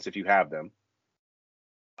defense if you have them.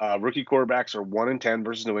 Rookie quarterbacks are 1-10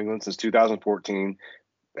 versus New England since 2014.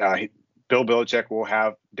 Bill Belichick will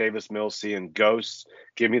have Davis Mills seeing ghosts.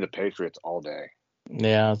 Give me the Patriots all day.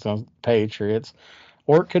 Yeah, it's the Patriots.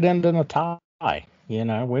 Or it could end in a tie. We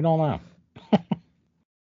don't know.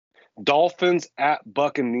 Dolphins at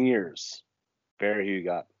Buccaneers. Barry, who you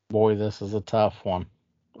got? Boy, this is a tough one.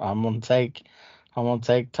 I'm gonna take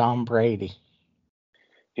Tom Brady.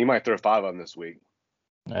 He might throw 5 of them this week.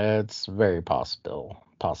 It's very possible.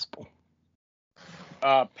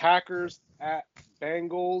 Packers at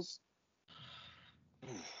Bengals.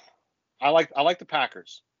 I like the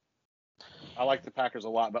Packers. I like the Packers a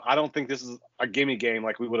lot, but I don't think this is a gimme game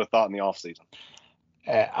like we would have thought in the offseason.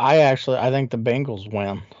 I think the Bengals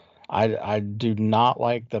win. I do not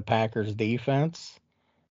like the Packers defense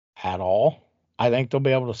at all. I think they'll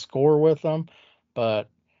be able to score with them, but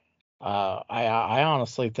I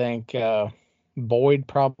honestly think Boyd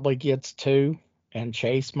probably gets 2 and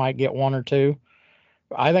Chase might get 1 or 2.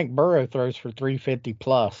 I think Burrow throws for 350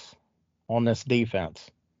 plus on this defense.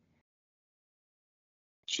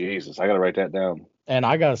 Jesus, I got to write that down. And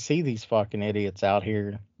I got to see these fucking idiots out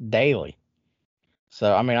here daily.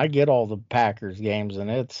 So, I get all the Packers games, and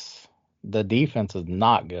the defense is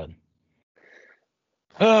not good.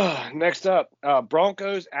 Next up,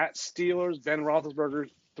 Broncos at Steelers. Ben Roethlisberger,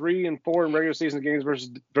 3-4 in regular season games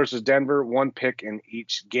versus Denver. 1 pick in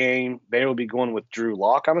each game. They will be going with Drew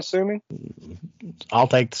Lock, I'm assuming. I'll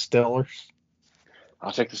take the Steelers.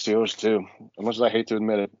 I'll take the Steelers too, as much as I hate to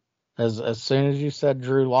admit it. As soon as you said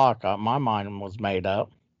Drew Lock, my mind was made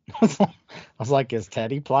up. I was like, is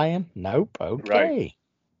Teddy playing? Nope. Okay.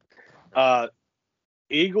 Right.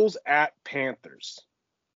 Eagles at Panthers.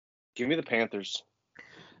 Give me the Panthers.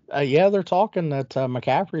 Yeah, they're talking that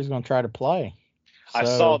McCaffrey's going to try to play. I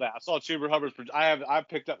saw that. I saw Chuba Hubbard's. I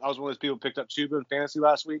picked up. I was one of those people who picked up Chuba in fantasy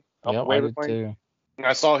last week off the Yep, I waiver did claim. too. And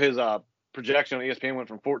I saw his projection on ESPN went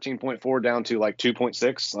from 14.4 down to like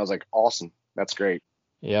 2.6. I was like, awesome. That's great.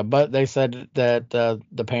 Yeah, but they said that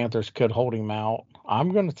the Panthers could hold him out.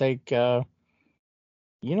 I'm going to take.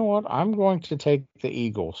 You know what? I'm going to take the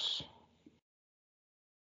Eagles.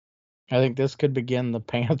 I think this could begin the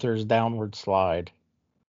Panthers' downward slide.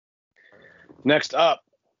 Next up,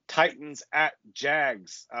 Titans at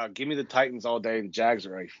Jags. Give me the Titans all day. The Jags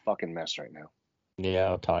are a fucking mess right now.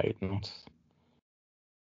 Yeah, Titans.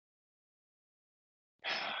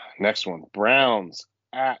 Next one, Browns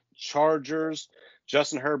at Chargers.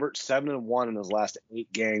 Justin Herbert 7-1 in his last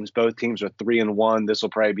 8 games. Both teams are 3-1. This will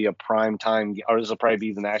probably be a prime time, or this will probably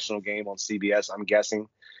be the national game on CBS. I'm guessing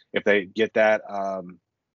if they get that.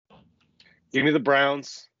 Give me the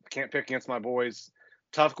Browns. Can't pick against my boys.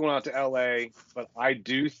 Tough going out to LA, but I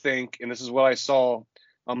do think, and this is what I saw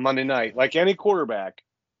on Monday night, like any quarterback,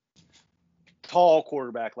 tall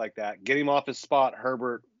quarterback like that, get him off his spot.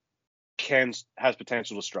 Herbert has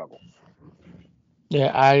potential to struggle.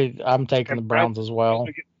 Yeah, I'm taking the Browns as well.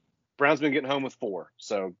 Browns been getting home with 4,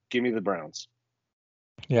 so give me the Browns.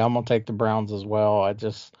 Yeah, I'm gonna take the Browns as well.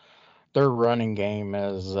 Their running game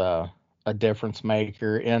is a difference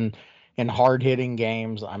maker in hard hitting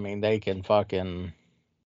games. I mean, they can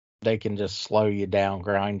just slow you down,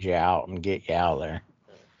 grind you out, and get you out of there.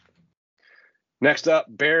 Next up,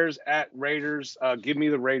 Bears at Raiders. Give me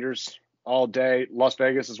the Raiders all day. Las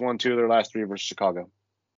Vegas has won 2 of their last 3 versus Chicago.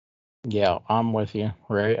 Yeah, I'm with you.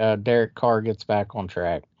 Derek Carr gets back on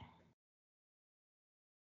track.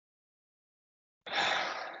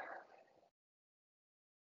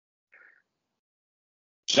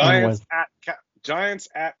 Giants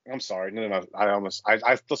at. I'm sorry. No.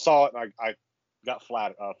 I saw it and I got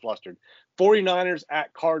flustered. 49ers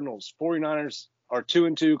at Cardinals. 49ers are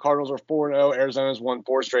 2-2. Cardinals are 4-0. Arizona's won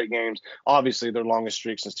 4 straight games. Obviously, their longest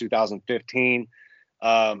streak since 2015.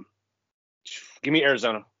 Give me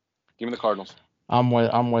Arizona. Give me the Cardinals. I'm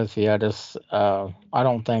with you. I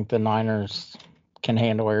don't think the Niners can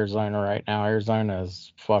handle Arizona right now. Arizona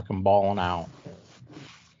is fucking balling out.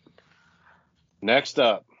 Next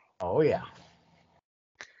up. Oh yeah.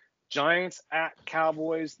 Giants at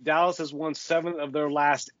Cowboys. Dallas has won 7 of their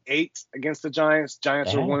last 8 against the Giants.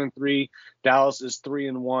 Giants are 1-3. Dallas is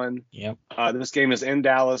 3-1. Yep. This game is in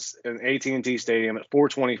Dallas in AT&T Stadium at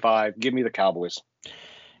 4:25. Give me the Cowboys.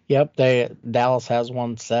 Yep. Dallas has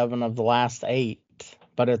won 7 of the last 8,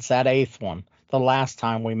 but it's that 8th one. The last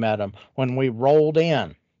time we met them, when we rolled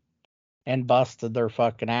in and busted their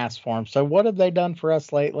fucking ass for them. So what have they done for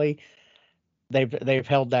us lately? They've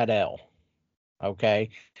held that L. Okay.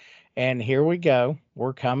 And here we go.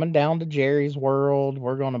 We're coming down to Jerry's World.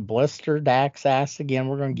 We're going to blister Dak's ass again.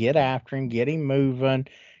 We're going to get after him, get him moving,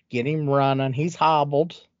 get him running. He's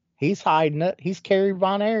hobbled. He's hiding it. He's Kerry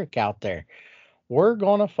Von Erich out there. We're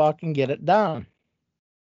going to fucking get it done.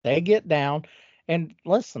 They get down. And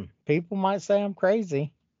listen, people might say I'm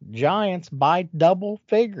crazy. Giants by double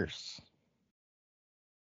figures.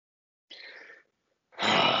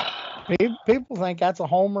 People think that's a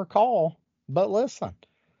homer call. But listen.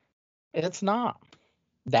 It's not.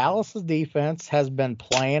 Dallas's defense has been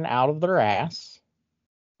playing out of their ass.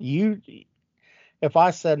 If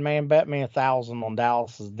I said, man, bet me 1,000 on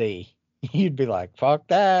Dallas's D, you'd be like, fuck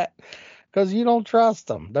that, because you don't trust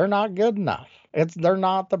them. They're not good enough. They're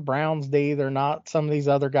not the Browns D. They're not some of these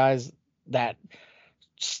other guys that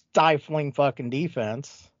stifling fucking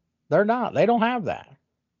defense. They're not. They don't have that.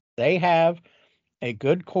 They have a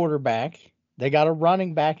good quarterback. They got a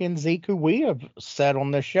running back in Zeke, who we have said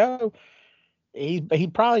on this show, he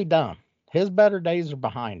probably done. His better days are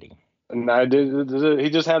behind him. And he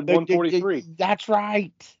just had 143. That's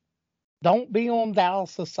right. Don't be on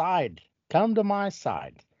Dallas' side. Come to my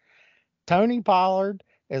side. Tony Pollard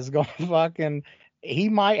is going to fucking, he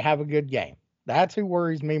might have a good game. That's who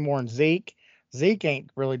worries me more than Zeke. Zeke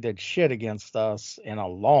ain't really did shit against us in a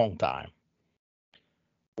long time.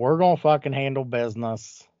 We're going to fucking handle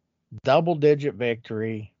business. Double-digit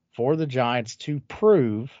victory for the Giants to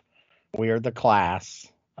prove we are the class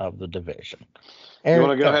of the division. You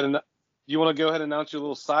want to go ahead and announce your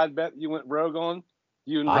little side bet you went rogue on?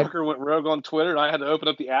 You and Rucker went rogue on Twitter, and I had to open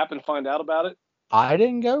up the app and find out about it? I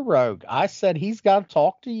didn't go rogue. I said he's got to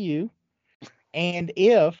talk to you, and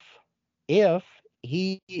if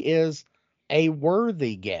he is a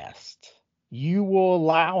worthy guest, you will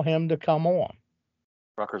allow him to come on.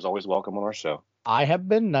 Rucker's always welcome on our show. I have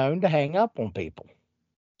been known to hang up on people.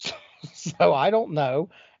 So I don't know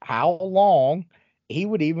how long he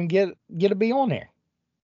would even get to be on here.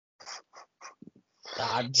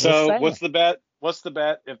 I'm just So saying. what's the bet? What's the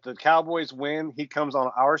bet? If the Cowboys win, he comes on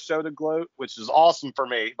our show to gloat, which is awesome for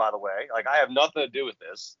me, by the way. Like I have nothing to do with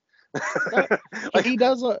this. No, Like he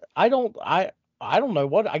doesn't. I don't know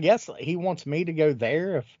what. I guess he wants me to go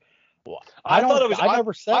there. If well, I I thought don't. it was. I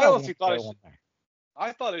never said I I honestly want to thought go on there.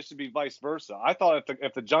 I thought it should be vice versa. I thought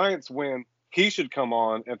if the Giants win, he should come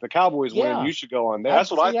on. If the Cowboys win, Yeah, you should go on there. That's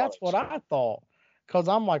what I thought that's it what should be. I thought. Because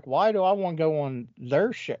I'm like, why do I want to go on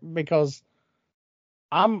their shit? Because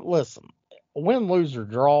listen, win, lose or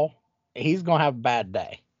draw, he's gonna have a bad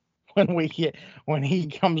day when he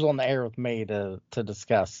comes on the air with me to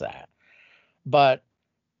discuss that. But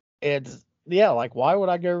it's yeah, like why would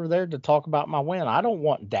I go over there to talk about my win? I don't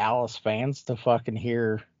want Dallas fans to fucking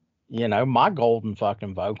hear, my golden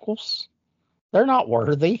fucking vocals. They're not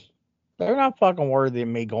worthy. They're not fucking worthy of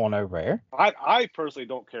me going over there. I personally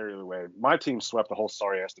don't care either way. My team swept the whole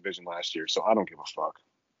sorry ass division last year, so I don't give a fuck.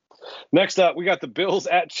 Next up, we got the Bills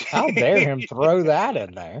at Chiefs. How dare him throw that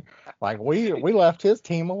in there? Like we left his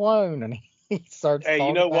team alone, and he starts Hey, you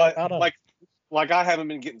talking know bad what? about us. Like I haven't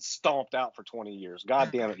been getting stomped out for 20 years. God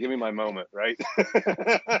damn it, give me my moment, right?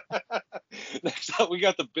 Next up, we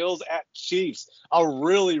got the Bills at Chiefs. A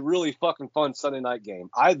really, really fucking fun Sunday night game.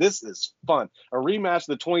 This is fun. A rematch of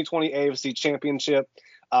the 2020 AFC Championship.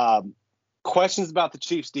 Questions about the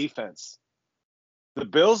Chiefs defense. The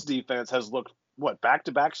Bills defense has looked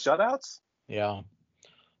back-to-back shutouts? Yeah,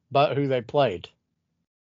 but who they played?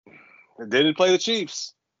 They didn't play the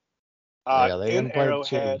Chiefs. Yeah, they In didn't play the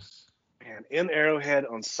Arrowhead, Chiefs. man, in Arrowhead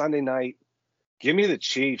on Sunday night. Give me the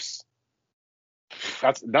Chiefs.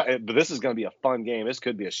 But this is going to be a fun game. This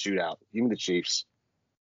could be a shootout. Give me the Chiefs.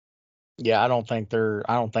 Yeah, I don't think they're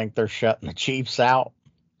shutting the Chiefs out.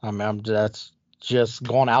 I mean, that's just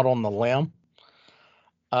going out on the limb.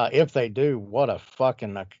 If they do,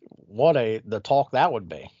 the talk that would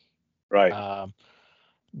be. Right.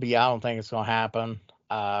 But yeah, I don't think it's gonna happen.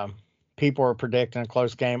 People are predicting a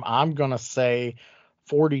close game. I'm gonna say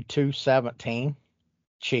 42-17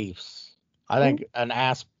 Chiefs. I think an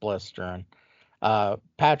ass blistering.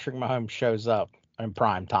 Patrick Mahomes shows up in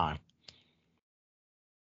prime time.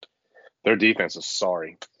 Their defense is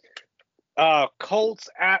sorry. Colts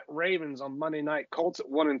at Ravens on Monday night. Colts at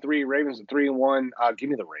 1-3, Ravens at 3-1. Give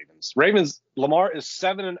me the Ravens. Lamar is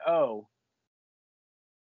 7-0.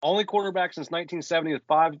 Only quarterback since 1970 with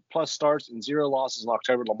 5+ starts and 0 losses in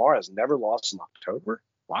October. Lamar has never lost in October.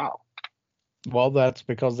 Wow. Well, that's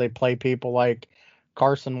because they play people like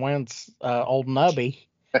Carson Wentz, old nubby.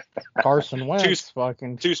 Carson Wentz,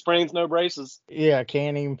 fucking 2 sprains, no braces. yeah,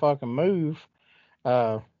 can't even fucking move.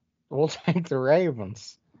 We'll take the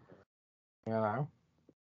Ravens. All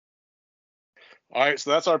right, so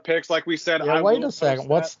that's our picks. Like we said, Yeah, wait a second.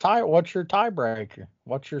 What's your tiebreaker?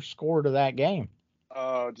 What's your score to that game?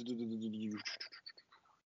 That'll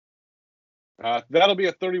be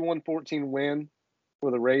a 31-14 win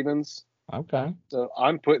for the Ravens. Okay. So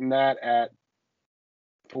I'm putting that at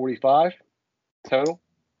 45 total.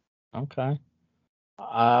 Okay.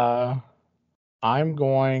 I'm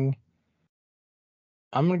going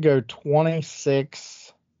to go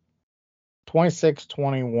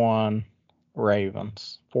 26-21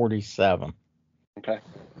 Ravens, 47. Okay.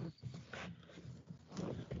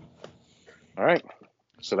 All right.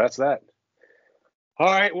 So that's that. All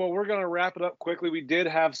right. Well, we're going to wrap it up quickly. We did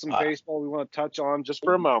have some baseball we want to touch on just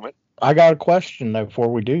for a moment. I got a question, though, before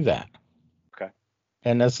we do that. Okay.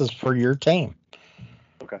 And this is for your team.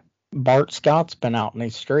 Okay. Bart Scott's been out in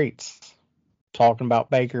these streets talking about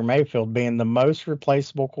Baker Mayfield being the most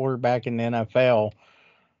replaceable quarterback in the NFL.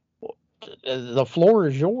 The floor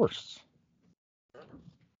is yours.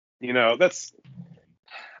 You know,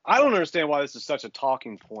 I don't understand why this is such a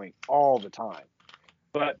talking point all the time.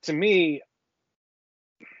 But to me,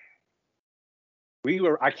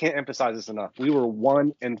 I can't emphasize this enough. We were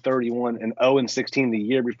 1-31 and 0-16 the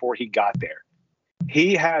year before he got there.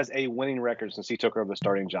 He has a winning record since he took over the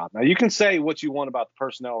starting job. Now, you can say what you want about the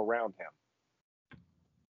personnel around him.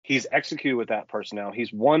 He's executed with that personnel.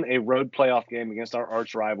 He's won a road playoff game against our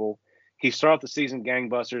arch rival. He started off the season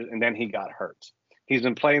gangbusters, and then he got hurt. He's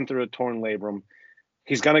been playing through a torn labrum.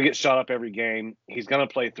 He's going to get shot up every game. He's going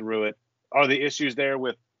to play through it. Are the issues there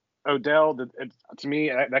with Odell? To me,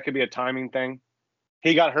 that could be a timing thing.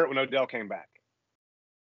 He got hurt when Odell came back.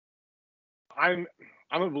 I'm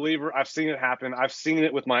a believer. I've seen it happen. I've seen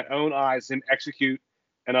it with my own eyes, him execute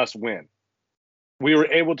and us win. We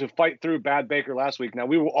were able to fight through bad Baker last week. Now,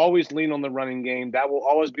 we will always lean on the running game. That will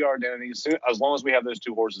always be our identity as long as we have those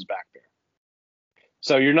 2 horses back there.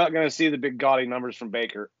 So you're not going to see the big gaudy numbers from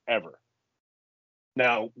Baker ever.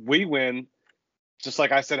 Now, we win, just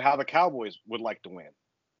like I said, how the Cowboys would like to win.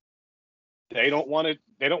 They don't want it.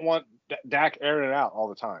 They don't want Dak airing it out all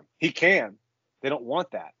the time. He can. They don't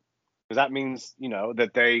want that because that means,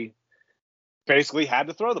 that they basically had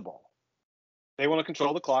to throw the ball. They want to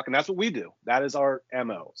control the clock, and that's what we do. That is our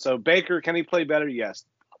MO. So Baker, can he play better? Yes.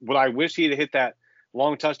 Would I wish he'd hit that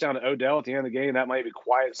long touchdown to Odell at the end of the game? That might be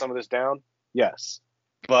quiet some of this down. Yes.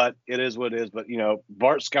 But it is what it is. But,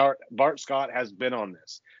 Bart Scott has been on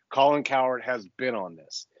this. Colin Cowherd has been on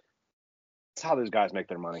this. That's how those guys make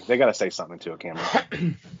their money. They got to say something to it,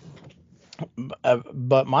 Cameron.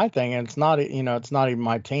 But my thing, and it's not even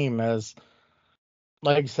my team, is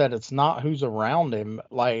like I said, it's not who's around him.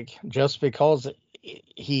 Like, just because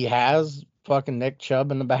he has fucking Nick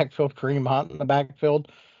Chubb in the backfield, Kareem Hunt in the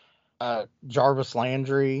backfield, Jarvis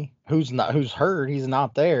Landry, who's hurt, he's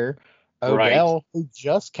not there. Odell, right, who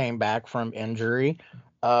just came back from injury,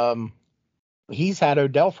 he's had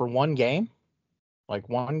Odell for one game.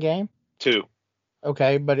 Two.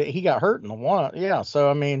 Okay, but he got hurt in the one. Yeah, so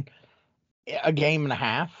I mean, a game and a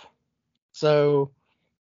half. So,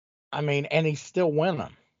 I mean, and he's still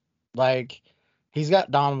winning. Like, he's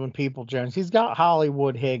got Donovan Peoples-Jones. He's got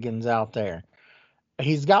Hollywood Higgins out there.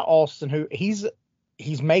 He's got Austin, who he's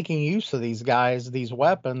making use of these guys, these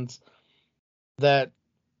weapons that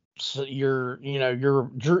you're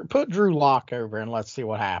put Drew Lock over and let's see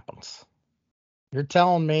what happens. You're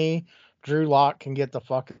telling me Drew Lock can get the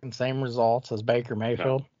fucking same results as Baker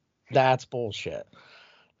Mayfield? No. That's bullshit.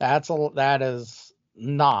 That is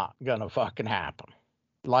not gonna fucking happen.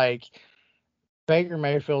 Like, Baker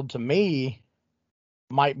Mayfield, to me,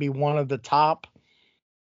 might be one of the top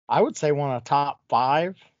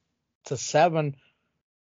 5 to 7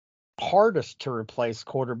 hardest to replace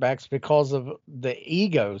quarterbacks because of the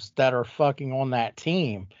egos that are fucking on that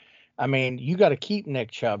team. I mean, you got to keep Nick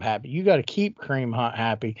Chubb happy. You got to keep Kareem Hunt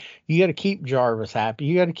happy. You got to keep Jarvis happy.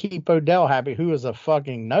 You got to keep Odell happy, who is a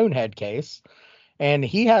fucking known head case. And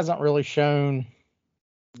he hasn't really shown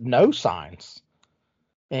no signs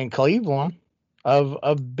in Cleveland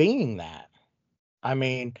of being that. I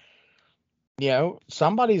mean,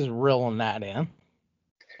 somebody's reeling that in.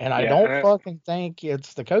 And I don't fucking think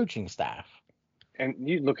it's the coaching staff. And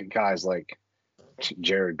you look at guys like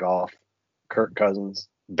Jared Goff, Kirk Cousins,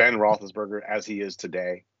 Ben Roethlisberger as he is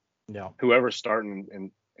today. Yeah. Whoever's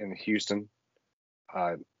starting in Houston.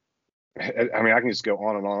 I mean, I can just go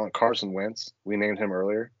on and on. Carson Wentz, we named him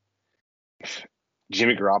earlier.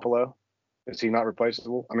 Jimmy Garoppolo, is he not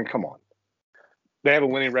replaceable? I mean, come on. They have a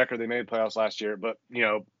winning record. They made playoffs last year, but,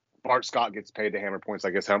 Bart Scott gets paid to hammer points,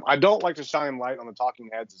 I guess. I don't like to shine light on the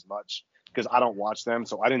talking heads as much because I don't watch them,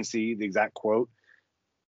 so I didn't see the exact quote.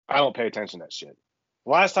 I don't pay attention to that shit.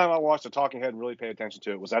 The last time I watched a talking head and really paid attention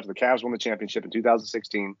to it was after the Cavs won the championship in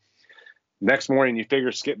 2016. Next morning, you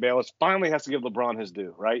figure Skip Bayless finally has to give LeBron his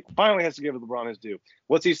due, right? Finally has to give LeBron his due.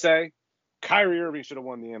 What's he say? Kyrie Irving should have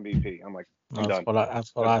won the MVP. I'm like, I'm done.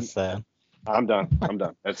 That's what I said. I'm done.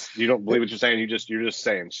 You don't believe what you're saying. You're just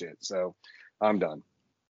saying shit. So I'm done.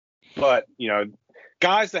 But,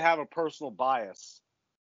 guys that have a personal bias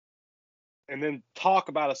and then talk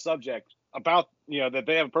about a subject about, that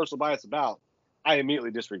they have a personal bias about, I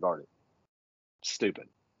immediately disregard it. Stupid.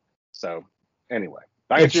 So, anyway.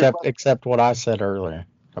 Except what I said earlier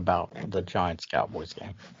about the Giants-Cowboys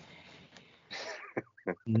game.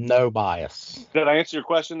 No bias. Did I answer your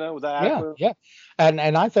question, though? Was that accurate? Yeah. And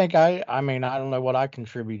I think I don't know what I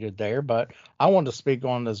contributed there, but I wanted to speak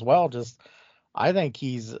on it as well. Just, I think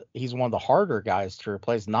he's one of the harder guys to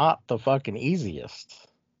replace, not the fucking easiest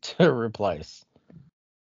to replace.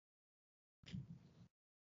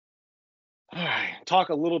 All right, talk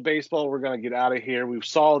a little baseball. We're going to get out of here. We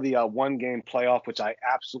saw the one-game playoff, which I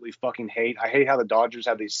absolutely fucking hate. I hate how the Dodgers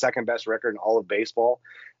have the second-best record in all of baseball,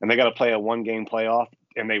 and they got to play a one-game playoff,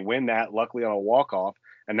 and they win that, luckily, on a walk-off.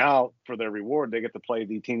 And now, for their reward, they get to play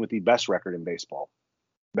the team with the best record in baseball.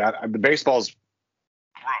 The baseball's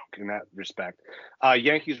broke in that respect.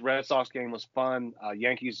 Yankees-Red Sox game was fun.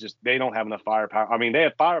 Yankees they don't have enough firepower. I mean, they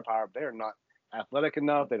have firepower, but they're not athletic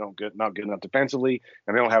enough. They not good enough defensively,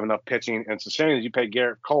 and they don't have enough pitching. And it's a shame that you pay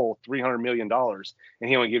Garrett Cole $300 million, and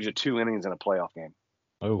he only gives you 2 innings in a playoff game.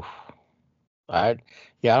 Oof. I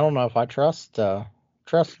don't know if I trust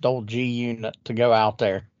old G Unit to go out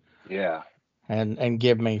there. Yeah. And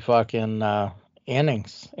give me fucking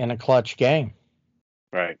innings in a clutch game.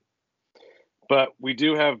 Right. But we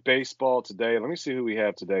do have baseball today. Let me see who we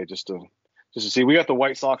have today just to see. We got the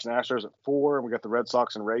White Sox and Astros at 4, and we got the Red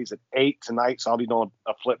Sox and Rays at 8 tonight. So I'll be doing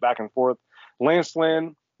a flip back and forth. Lance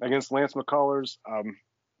Lynn against Lance McCullers.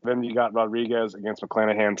 Then you got Rodriguez against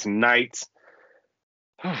McClanahan tonight.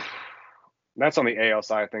 That's on the AL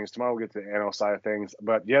side of things. Tomorrow we'll get to the NL side of things.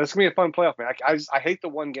 But yeah, this is gonna be a fun playoff, man. I hate the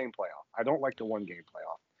 1-game playoff. I don't like the 1-game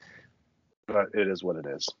playoff. But it is what it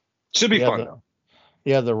is. Should be fun though.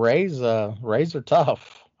 Yeah, the Rays are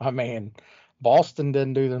tough. I mean, Boston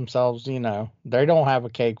didn't do themselves, they don't have a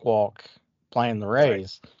cakewalk playing the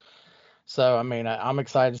Rays. Right. So, I mean, I'm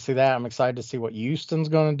excited to see that. I'm excited to see what Houston's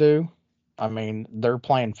going to do. I mean, they're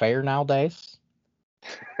playing fair nowadays.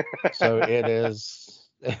 So it's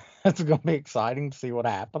going to be exciting to see what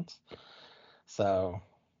happens. So,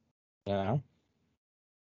 Well,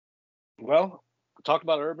 we talked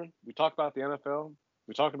about Urban. We talked about the NFL.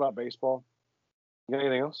 We talked about baseball. You got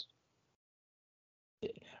anything else?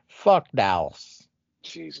 Fuck Dallas.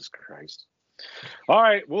 Jesus Christ. All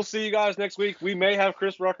right, we'll see you guys next week. We may have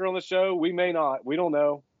Chris Rucker on the show. We may not. We don't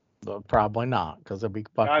know. But probably not, because it'll be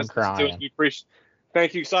fucking crying.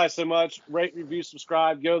 Thank you guys so much. Rate, review,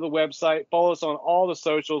 subscribe. Go to the website. Follow us on all the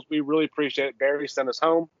socials. We really appreciate it. Barry, send us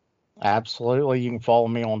home. Absolutely. You can follow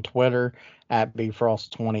me on Twitter at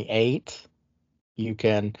bfrost28. You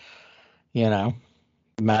can,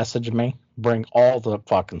 message me. Bring all the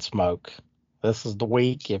fucking smoke. This is the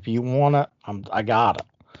week. If you want it, I got it.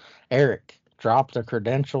 Eric, drop the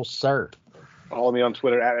credentials, sir. Follow me on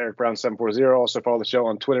Twitter at EricBrown740. Also follow the show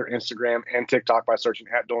on Twitter, Instagram, and TikTok by searching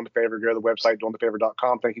at Doing the Favor. Go to the website,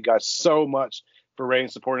 doingthefavor.com. Thank you guys so much for rating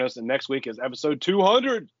and supporting us. And next week is episode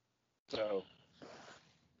 200. So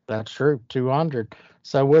that's true, 200.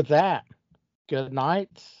 So with that, good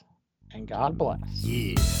night and God bless.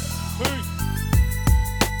 Yeah. Peace.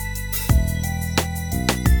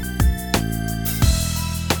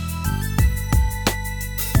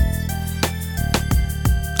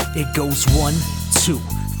 It goes 1, 2,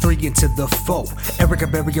 3 into the 4. Erica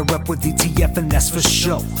bury your up with DTF, and that's for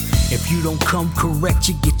sure. If you don't come correct,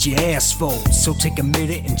 you get your ass fold. So take a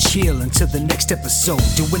minute and chill until the next episode.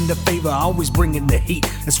 Doing the favor, always bringing the heat.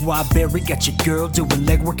 That's why Barry got your girl doing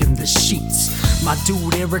legwork in the sheets. My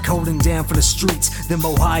dude Eric holding down for the streets. Them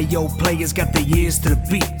Ohio players got their ears to the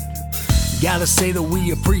beat. Gotta say that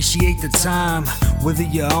we appreciate the time, whether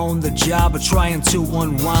you're on the job or trying to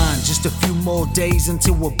unwind. Just a few more days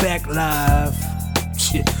until we're back live.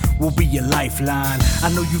 Shit, we'll be your lifeline. I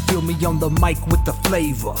know you feel me on the mic with the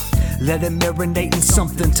flavor. Let it marinate in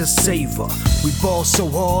something to savor. We ball so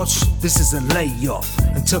hard, this is a layup.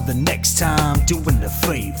 Until the next time, doing the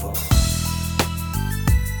favor.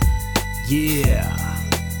 Yeah,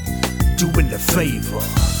 doing the favor.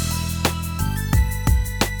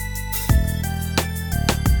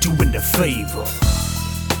 Doing the favor.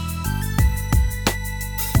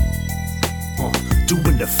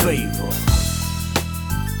 Doing the favor.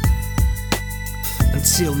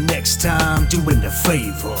 Until next time, doing the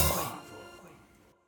favor.